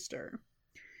Heather's sister.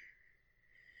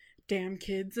 Damn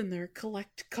kids and their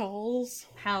collect calls.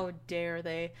 How dare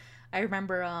they? I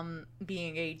remember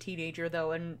being a teenager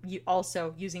though, and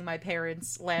also using my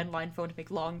parents' landline phone to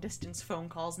make long distance phone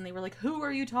calls, and they were like, "Who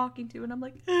are you talking to?" And I'm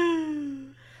like,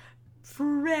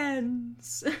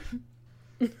 "Friends."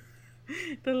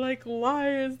 They're like,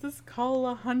 "Why is this call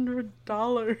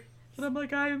 $100?" And I'm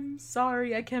like, "I'm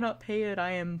sorry, I cannot pay it.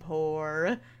 I am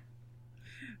poor.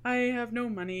 I have no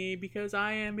money because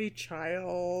I am a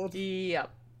child."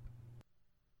 Yep.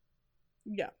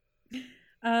 Yeah.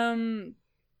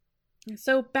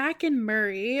 So back in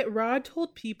Murray, Rod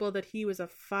told people that he was a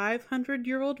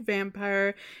 500-year-old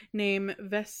vampire named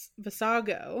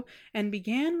Visago and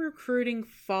began recruiting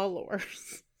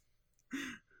followers.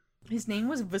 His name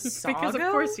was Visago? Because of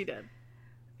course he did.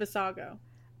 Visago.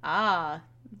 Ah,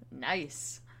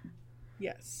 nice.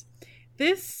 Yes.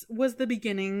 This was the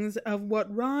beginnings of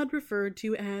what Rod referred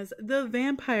to as the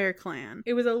Vampire Clan.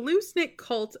 It was a loose-knit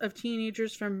cult of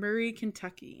teenagers from Murray,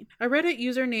 Kentucky. A Reddit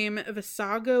user named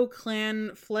Visago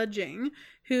Clan Fledging,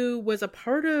 who was a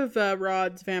part of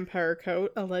Rod's vampire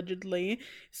cult, allegedly,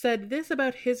 said this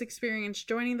about his experience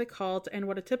joining the cult and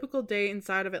what a typical day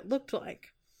inside of it looked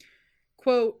like.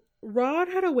 Quote, "Rod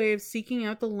had a way of seeking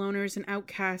out the loners and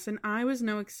outcasts, and I was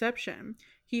no exception.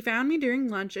 He found me during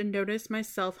lunch and noticed my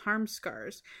self-harm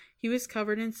scars. He was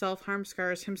covered in self-harm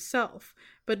scars himself,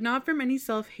 but not from any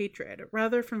self-hatred,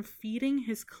 rather from feeding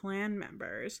his clan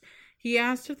members. He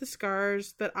asked if the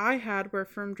scars that I had were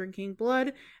from drinking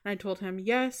blood, and I told him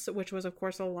yes, which was of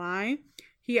course a lie.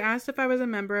 He asked if I was a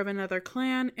member of another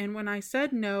clan, and when I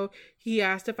said no, he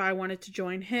asked if I wanted to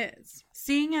join his.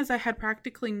 Seeing as I had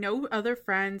practically no other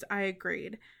friends, I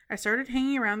agreed. I started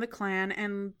hanging around the clan,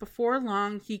 and before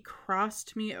long, he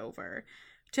crossed me over.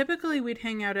 Typically, we'd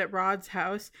hang out at Rod's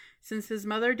house, since his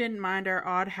mother didn't mind our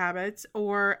odd habits,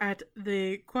 or at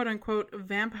the quote-unquote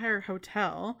vampire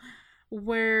hotel,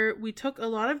 where we took a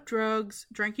lot of drugs,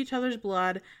 drank each other's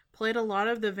blood, played a lot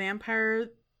of the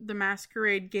Vampire the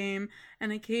Masquerade game,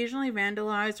 and occasionally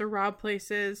vandalized or robbed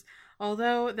places,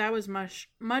 although that was much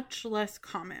less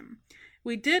common.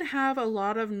 We did have a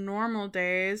lot of normal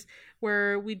days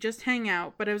where we just hang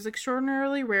out, but it was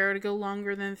extraordinarily rare to go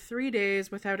longer than 3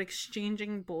 days without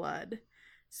exchanging blood."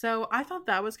 So I thought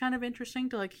that was kind of interesting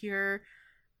to hear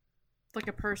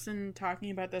a person talking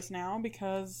about this now,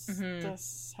 because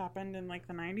this happened in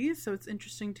the 90s, so it's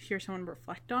interesting to hear someone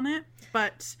reflect on it.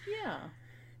 But yeah,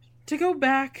 to go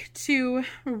back to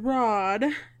Rod,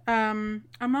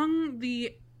 among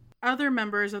the other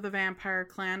members of the vampire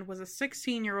clan was a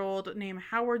 16-year-old named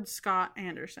Howard Scott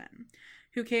Anderson,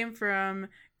 who came from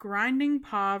grinding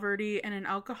poverty and an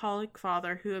alcoholic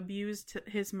father who abused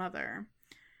his mother,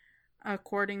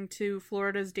 according to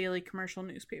Florida's daily commercial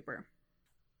newspaper.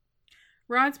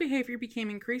 Rod's behavior became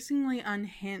increasingly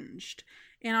unhinged.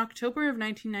 In October of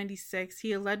 1996,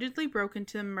 he allegedly broke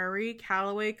into the Murray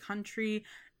Callaway Country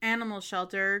Animal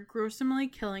Shelter, gruesomely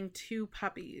killing 2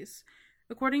 puppies.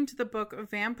 According to the book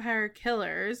Vampire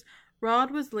Killers,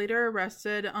 Rod was later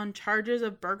arrested on charges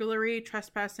of burglary,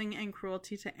 trespassing, and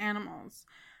cruelty to animals.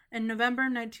 In November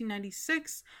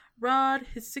 1996, Rod,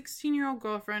 his 16-year-old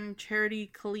girlfriend Charity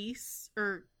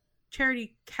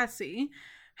Kessie,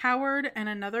 Howard, and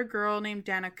another girl named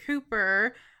Dana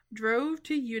Cooper drove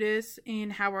to Eunice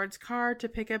in Howard's car to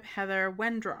pick up Heather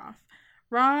Wendroff.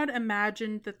 Rod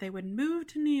imagined that they would move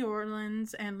to New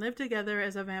Orleans and live together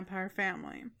as a vampire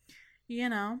family. You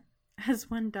know, as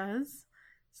one does.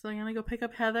 So they're going to go pick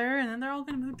up Heather, and then they're all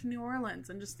going to move to New Orleans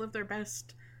and just live their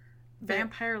best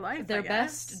vampire life, their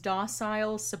best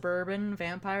docile suburban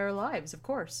vampire lives, of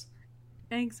course.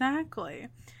 Exactly.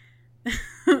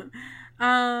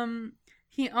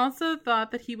 He also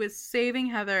thought that he was saving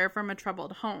Heather from a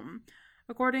troubled home.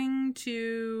 According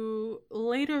to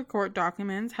later court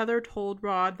documents, Heather told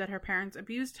Rod that her parents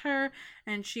abused her,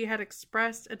 and she had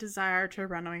expressed a desire to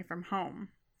run away from home.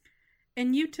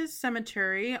 In Euta's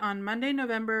cemetery on Monday,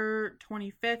 November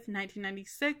 25th,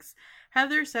 1996,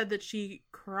 Heather said that she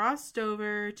crossed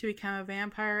over to become a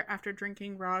vampire after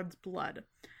drinking Rod's blood.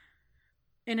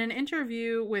 In an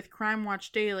interview with Crime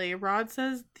Watch Daily, Rod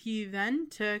says he then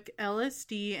took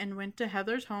LSD and went to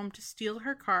Heather's home to steal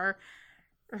her car,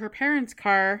 her parents'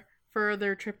 car for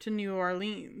their trip to New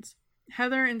Orleans.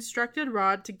 Heather instructed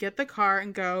Rod to get the car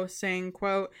and go, saying,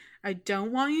 quote, "I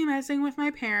don't want you messing with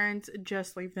my parents,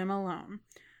 just leave them alone."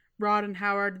 Rod and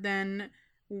Howard then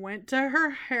went to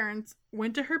her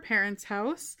parents'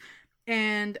 house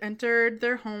and entered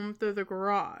their home through the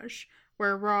garage,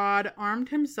 where Rod armed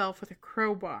himself with a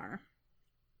crowbar.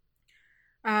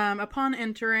 Upon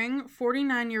entering,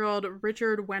 49-year-old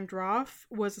Richard Wendroff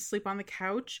was asleep on the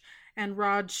couch, and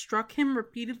Rod struck him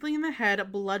repeatedly in the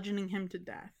head, bludgeoning him to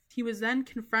death. He was then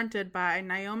confronted by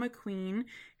Naomi Queen,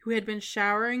 who had been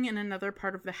showering in another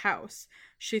part of the house.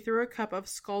 She threw a cup of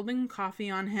scalding coffee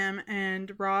on him,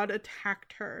 and Rod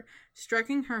attacked her,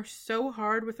 striking her so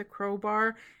hard with a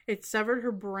crowbar it severed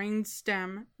her brain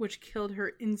stem, which killed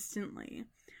her instantly.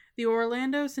 The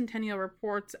Orlando Centennial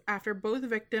reports after both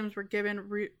victims were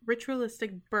given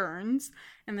ritualistic burns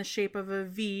in the shape of a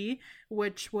V,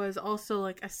 which was also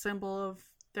like a symbol of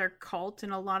their cult,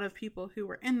 and a lot of people who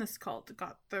were in this cult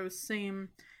got those same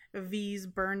V's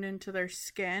burned into their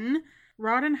skin.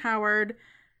 Rod and Howard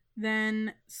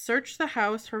then searched the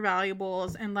house for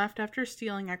valuables and left after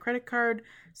stealing a credit card,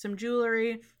 some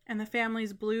jewelry, and the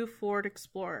family's blue Ford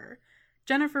Explorer.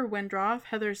 Jennifer Wendroff,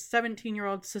 Heather's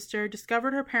 17-year-old sister,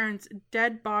 discovered her parents'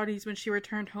 dead bodies when she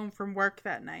returned home from work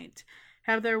that night.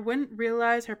 Heather wouldn't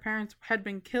realize her parents had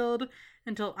been killed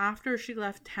until after she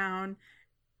left town,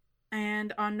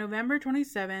 and on November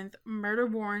 27th, murder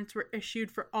warrants were issued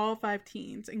for all 5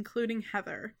 teens, including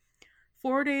Heather.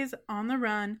 4 days on the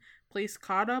run, police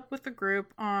caught up with the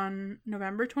group on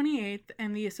November 28th,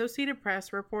 and the Associated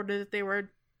Press reported that they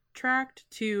were tracked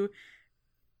to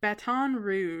Baton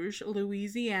Rouge,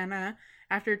 Louisiana,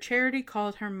 after Charity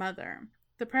called her mother.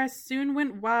 The press soon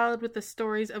went wild with the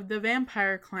stories of the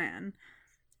Vampire Clan.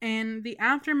 In the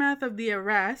aftermath of the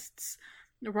arrests,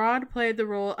 Rod played the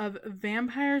role of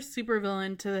vampire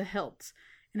supervillain to the hilt.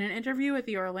 In an interview with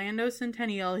the Orlando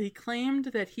Centennial, he claimed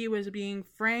that he was being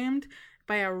framed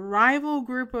by a rival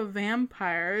group of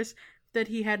vampires, that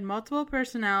he had multiple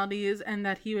personalities, and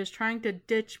that he was trying to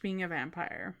ditch being a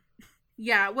vampire.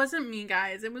 Yeah, it wasn't me,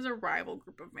 guys. It was a rival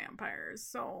group of vampires,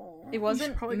 so... It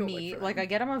wasn't me. Like, I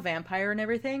get I'm a vampire and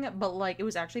everything, but, like, it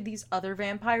was actually these other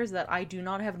vampires that I do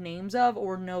not have names of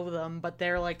or know them, but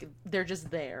they're just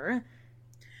there.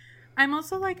 I'm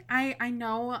also, like, I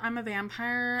know I'm a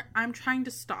vampire. I'm trying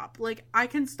to stop. Like, I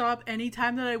can stop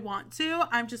anytime that I want to.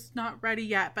 I'm just not ready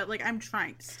yet, but, like, I'm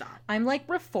trying to stop. I'm, like,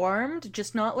 reformed,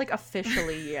 just not, like,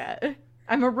 officially yet.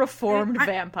 I'm a reformed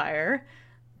vampire.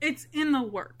 It's in the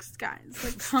works, guys.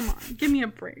 Like, come on. Give me a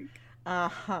break.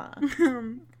 Uh-huh.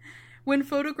 When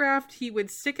photographed, he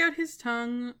would stick out his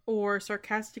tongue or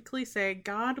sarcastically say,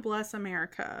 "God bless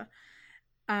America."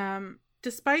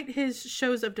 Despite his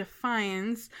shows of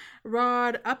defiance,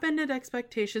 Rod upended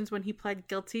expectations when he pled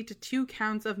guilty to 2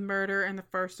 counts of murder in the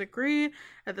first degree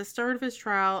at the start of his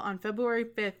trial on February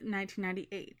 5th,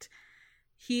 1998.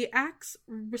 He acts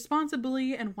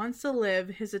responsibly and wants to live,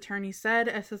 his attorney said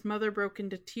as his mother broke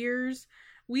into tears.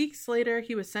 Weeks later,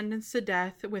 he was sentenced to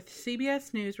death, with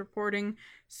CBS News reporting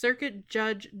Circuit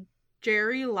Judge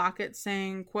Jerry Lockett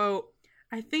saying, quote,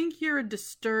 "I think you're a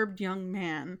disturbed young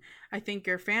man. I think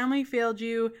your family failed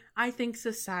you. I think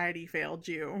society failed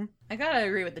you." I gotta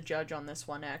agree with the judge on this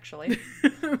one, actually.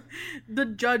 The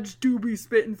judge do be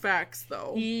spitting facts,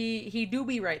 though. He do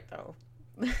be right, though.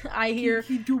 I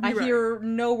hear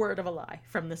no word of a lie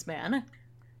from this man.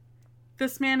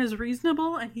 This man is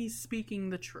reasonable, and he's speaking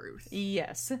the truth.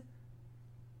 Yes.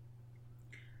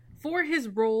 For his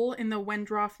role in the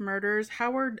Wendroff murders,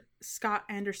 Howard Scott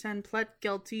Anderson pled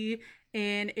guilty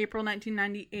in April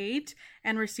 1998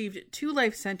 and received 2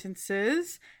 life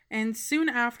sentences. And soon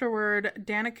afterward,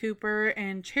 Dana Cooper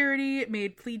and Charity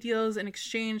made plea deals in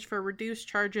exchange for reduced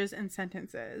charges and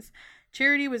sentences.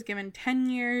 Charity was given 10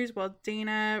 years, while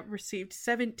Dana received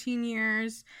 17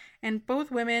 years, and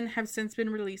both women have since been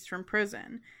released from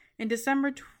prison. In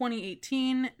December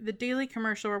 2018, the Daily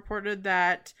Commercial reported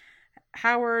that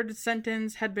Howard's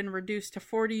sentence had been reduced to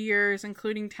 40 years,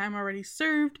 including time already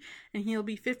served, and he'll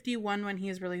be 51 when he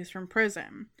is released from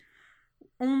prison.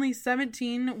 Only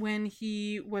 17 when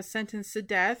he was sentenced to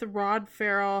death, Rod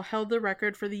Farrell held the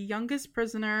record for the youngest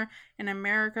prisoner in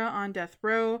America on death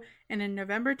row, and in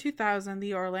November 2000,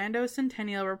 the Orlando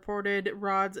Centennial reported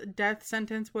Rod's death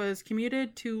sentence was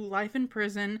commuted to life in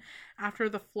prison after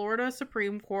the Florida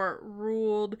Supreme Court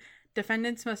ruled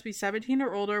defendants must be 17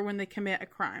 or older when they commit a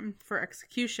crime for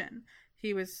execution.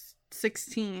 He was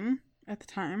 16 at the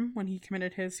time when he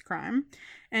committed his crime,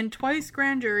 and twice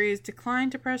grand juries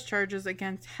declined to press charges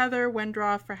against Heather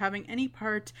Wendroff for having any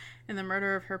part in the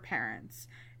murder of her parents.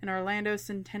 An Orlando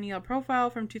Centennial profile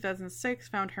from 2006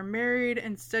 found her married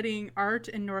and studying art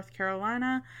in North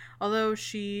Carolina, although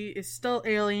she is still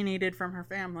alienated from her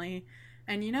family.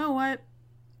 And you know what?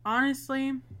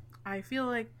 Honestly, I feel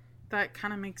like that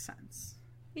kind of makes sense.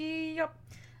 Yep.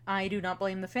 I do not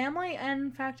blame the family.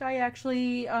 In fact, I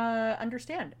actually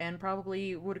understand and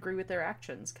probably would agree with their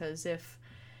actions, because if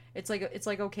it's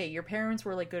like okay, your parents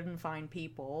were like good and fine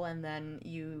people, and then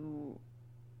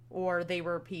or they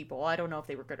were people. I don't know if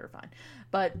they were good or fine,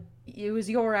 but it was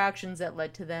your actions that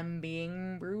led to them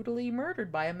being brutally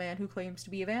murdered by a man who claims to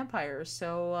be a vampire.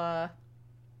 So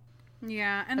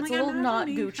yeah, and that's like a little not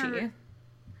Gucci.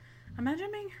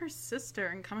 Imagine being her sister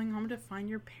and coming home to find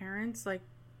your parents like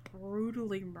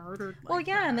brutally murdered. Well,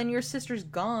 yeah, and then your sister's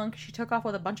gone 'cause she took off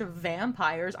with a bunch of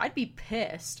vampires. I'd be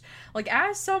pissed. Like,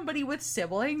 as somebody with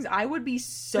siblings, I would be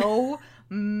so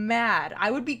mad.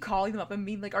 I would be calling them up and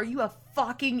being like, "Are you a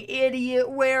fucking idiot?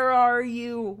 Where are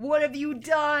you? What have you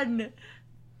done?"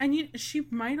 And she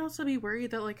might also be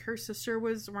worried that like her sister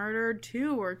was murdered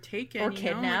too, or taken, or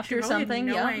kidnapped, or Had something.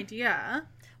 no Yeah. idea.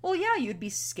 Well, yeah, you'd be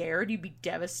scared. You'd be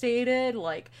devastated.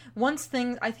 Like, once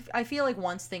things, I feel like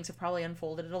once things have probably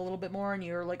unfolded a little bit more and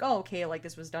you're like, oh, okay, like,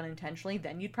 this was done intentionally,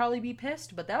 then you'd probably be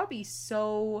pissed. But that would be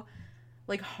so,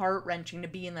 like, heart-wrenching to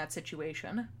be in that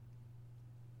situation.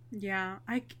 Yeah,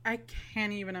 I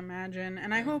can't even imagine.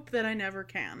 And I hope that I never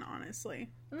can, honestly.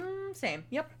 Same.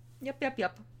 Yep.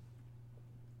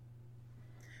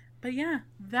 But yeah,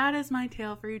 that is my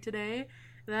tale for you today.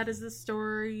 That is the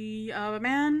story of a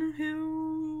man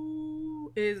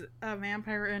who is a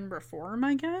vampire in reform,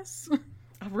 I guess.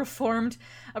 A reformed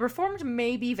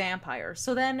maybe vampire.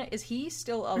 So then, is he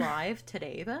still alive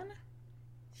today then?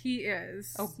 He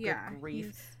is. Oh, good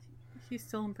grief. He's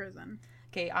still in prison.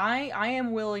 Okay, I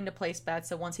am willing to place bets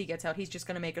that once he gets out, he's just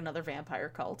going to make another vampire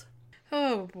cult.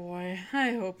 Oh boy,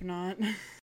 I hope not.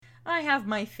 I have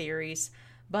my theories.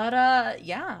 But,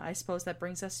 yeah, I suppose that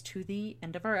brings us to the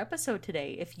end of our episode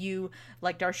today. If you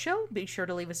liked our show, be sure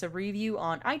to leave us a review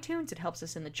on iTunes. It helps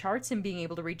us in the charts and being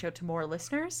able to reach out to more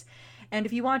listeners. And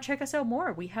if you want to check us out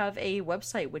more, we have a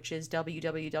website, which is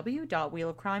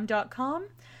www.wheelofcrime.com.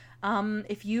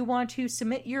 If you want to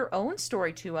submit your own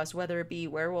story to us, whether it be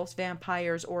werewolves,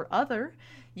 vampires, or other,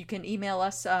 you can email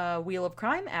us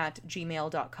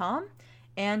wheelofcrime@gmail.com.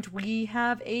 And we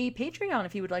have a Patreon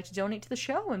if you would like to donate to the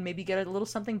show and maybe get a little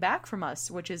something back from us,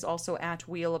 which is also at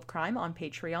Wheel of Crime on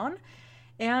Patreon.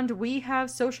 And we have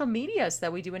social medias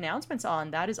that we do announcements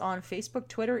on. That is on Facebook,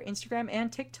 Twitter, Instagram, and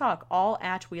TikTok, all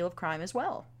at Wheel of Crime as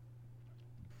well.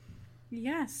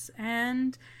 Yes,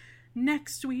 and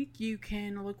next week you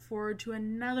can look forward to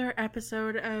another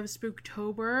episode of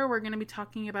Spooktober. We're going to be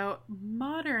talking about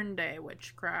modern day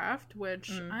witchcraft, which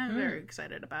I'm very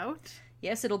excited about.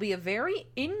 Yes, it'll be a very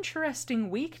interesting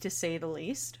week, to say the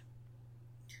least.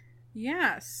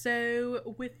 Yeah,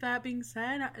 so with that being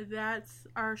said, that's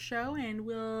our show, and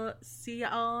we'll see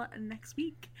y'all next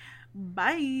week.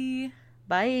 Bye!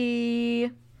 Bye!